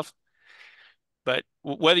rows and stuff. But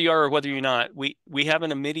whether you are or whether you're not, we have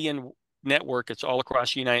an Midian network that's all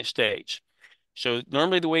across the United States. So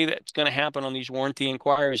normally the way that's going to happen on these warranty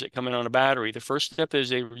inquiries that come in on a battery, the first step is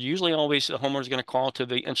they usually always the homeowner is going to call to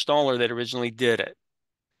the installer that originally did it.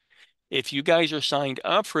 If you guys are signed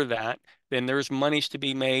up for that, then there's monies to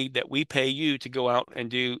be made that we pay you to go out and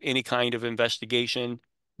do any kind of investigation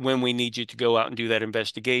when we need you to go out and do that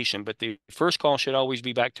investigation. But the first call should always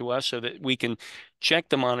be back to us so that we can check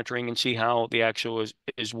the monitoring and see how the actual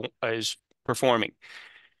is performing.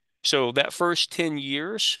 So that first 10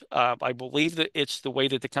 years, I believe that it's the way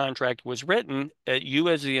that the contract was written. You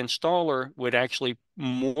as the installer would actually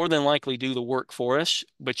more than likely do the work for us,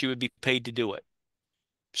 but you would be paid to do it.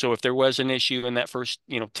 So if there was an issue in that first,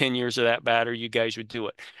 10 years of that battery, you guys would do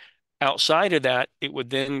it. Outside of that, it would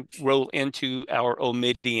then roll into our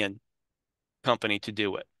Omidian company to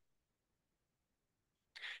do it.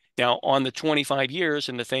 Now, on the 25 years,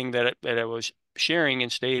 and the thing that I was sharing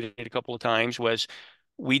and stated a couple of times was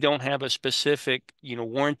we don't have a specific,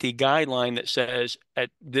 warranty guideline that says at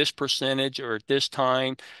this percentage or at this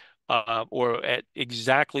time, or at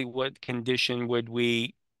exactly what condition would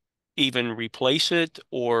we even replace it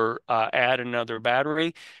or add another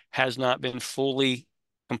battery. Has not been fully,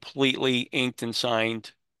 completely inked and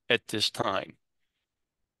signed at this time.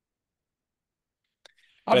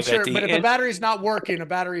 I'm But at sure, but the if a end, battery's not working, a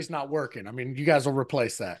battery's not working. I mean, you guys will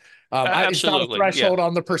replace that. It's not a absolutely, yeah. threshold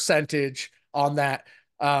on the percentage on that.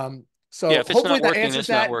 So Yeah, if it's hopefully not that working, answers it's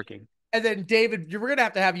not that. working. And then David, we're gonna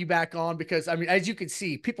have to have you back on because I mean, as you can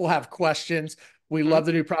see, people have questions. We love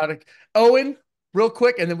the new product. Owen, real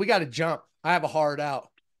quick, and then we got to jump. I have a hard out.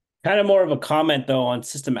 Kind of more of a comment though on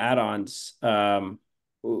system add-ons.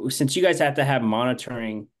 Since you guys have to have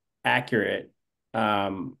monitoring accurate,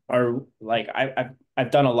 or like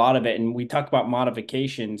I've done a lot of it, and we talk about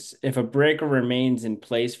modifications. If a breaker remains in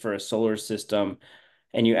place for a solar system,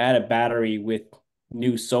 and you add a battery with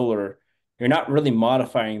new solar, you're not really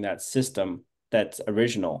modifying that system that's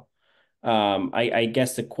original. I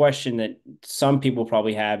guess the question that some people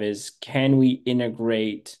probably have is, can we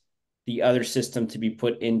integrate the other system to be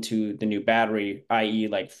put into the new battery, i.e.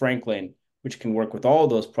 like Franklin, which can work with all of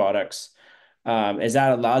those products? Is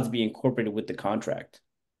that allowed to be incorporated with the contract?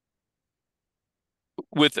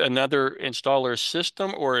 With another installer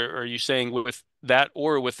system, or are you saying with that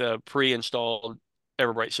or with a pre-installed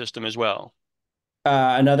Everbright system as well?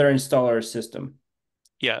 Another installer system.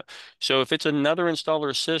 Yeah. So if it's another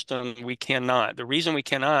installer system, we cannot. The reason we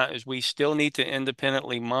cannot is we still need to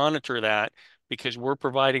independently monitor that because we're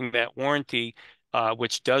providing that warranty,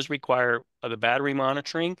 which does require the battery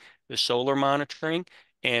monitoring, the solar monitoring,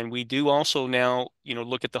 and we do also now,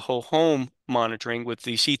 look at the whole home monitoring with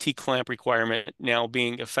the CT clamp requirement now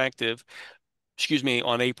being effective, excuse me,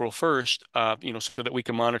 on April 1st, so that we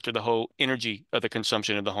can monitor the whole energy of the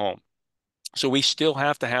consumption of the home. So we still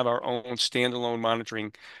have to have our own standalone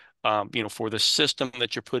monitoring, for the system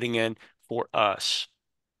that you're putting in for us.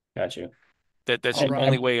 Got you. That's All the right.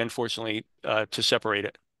 only way, unfortunately, to separate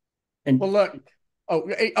it. Well, look. Oh,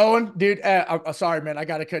 hey, Owen, dude. I'm sorry, man. I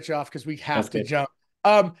got to cut you off because we have to jump.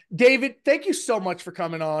 David, thank you so much for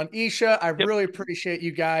coming on. Isha, I really appreciate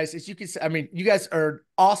you guys. As you can see, I mean, you guys are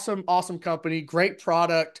awesome, awesome company, great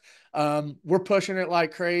product. We're pushing it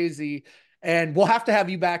like crazy, and we'll have to have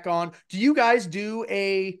you back on. Do you guys do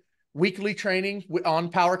a weekly training on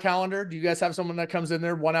Power Calendar? Do you guys have someone that comes in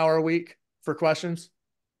there 1 hour a week for questions?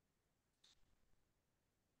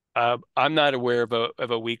 I'm not aware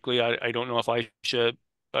of a weekly. I don't know if I should.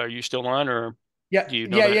 Are you still on, or Yeah, do you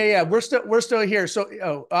know that? yeah. We're still here.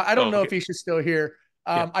 So, I don't know if Okay. Isha's still here.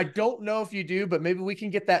 I don't know if you do, but maybe we can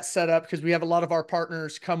get that set up because we have a lot of our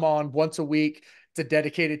partners come on once a week. It's a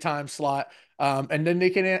dedicated time slot, and then they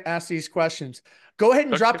can ask these questions. Go ahead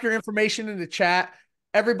and drop your information in the chat.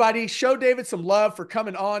 Everybody, show David some love for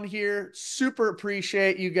coming on here. Super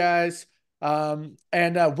appreciate you guys. And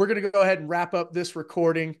we're gonna go ahead and wrap up this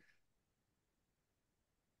recording.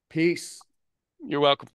 Peace. You're welcome.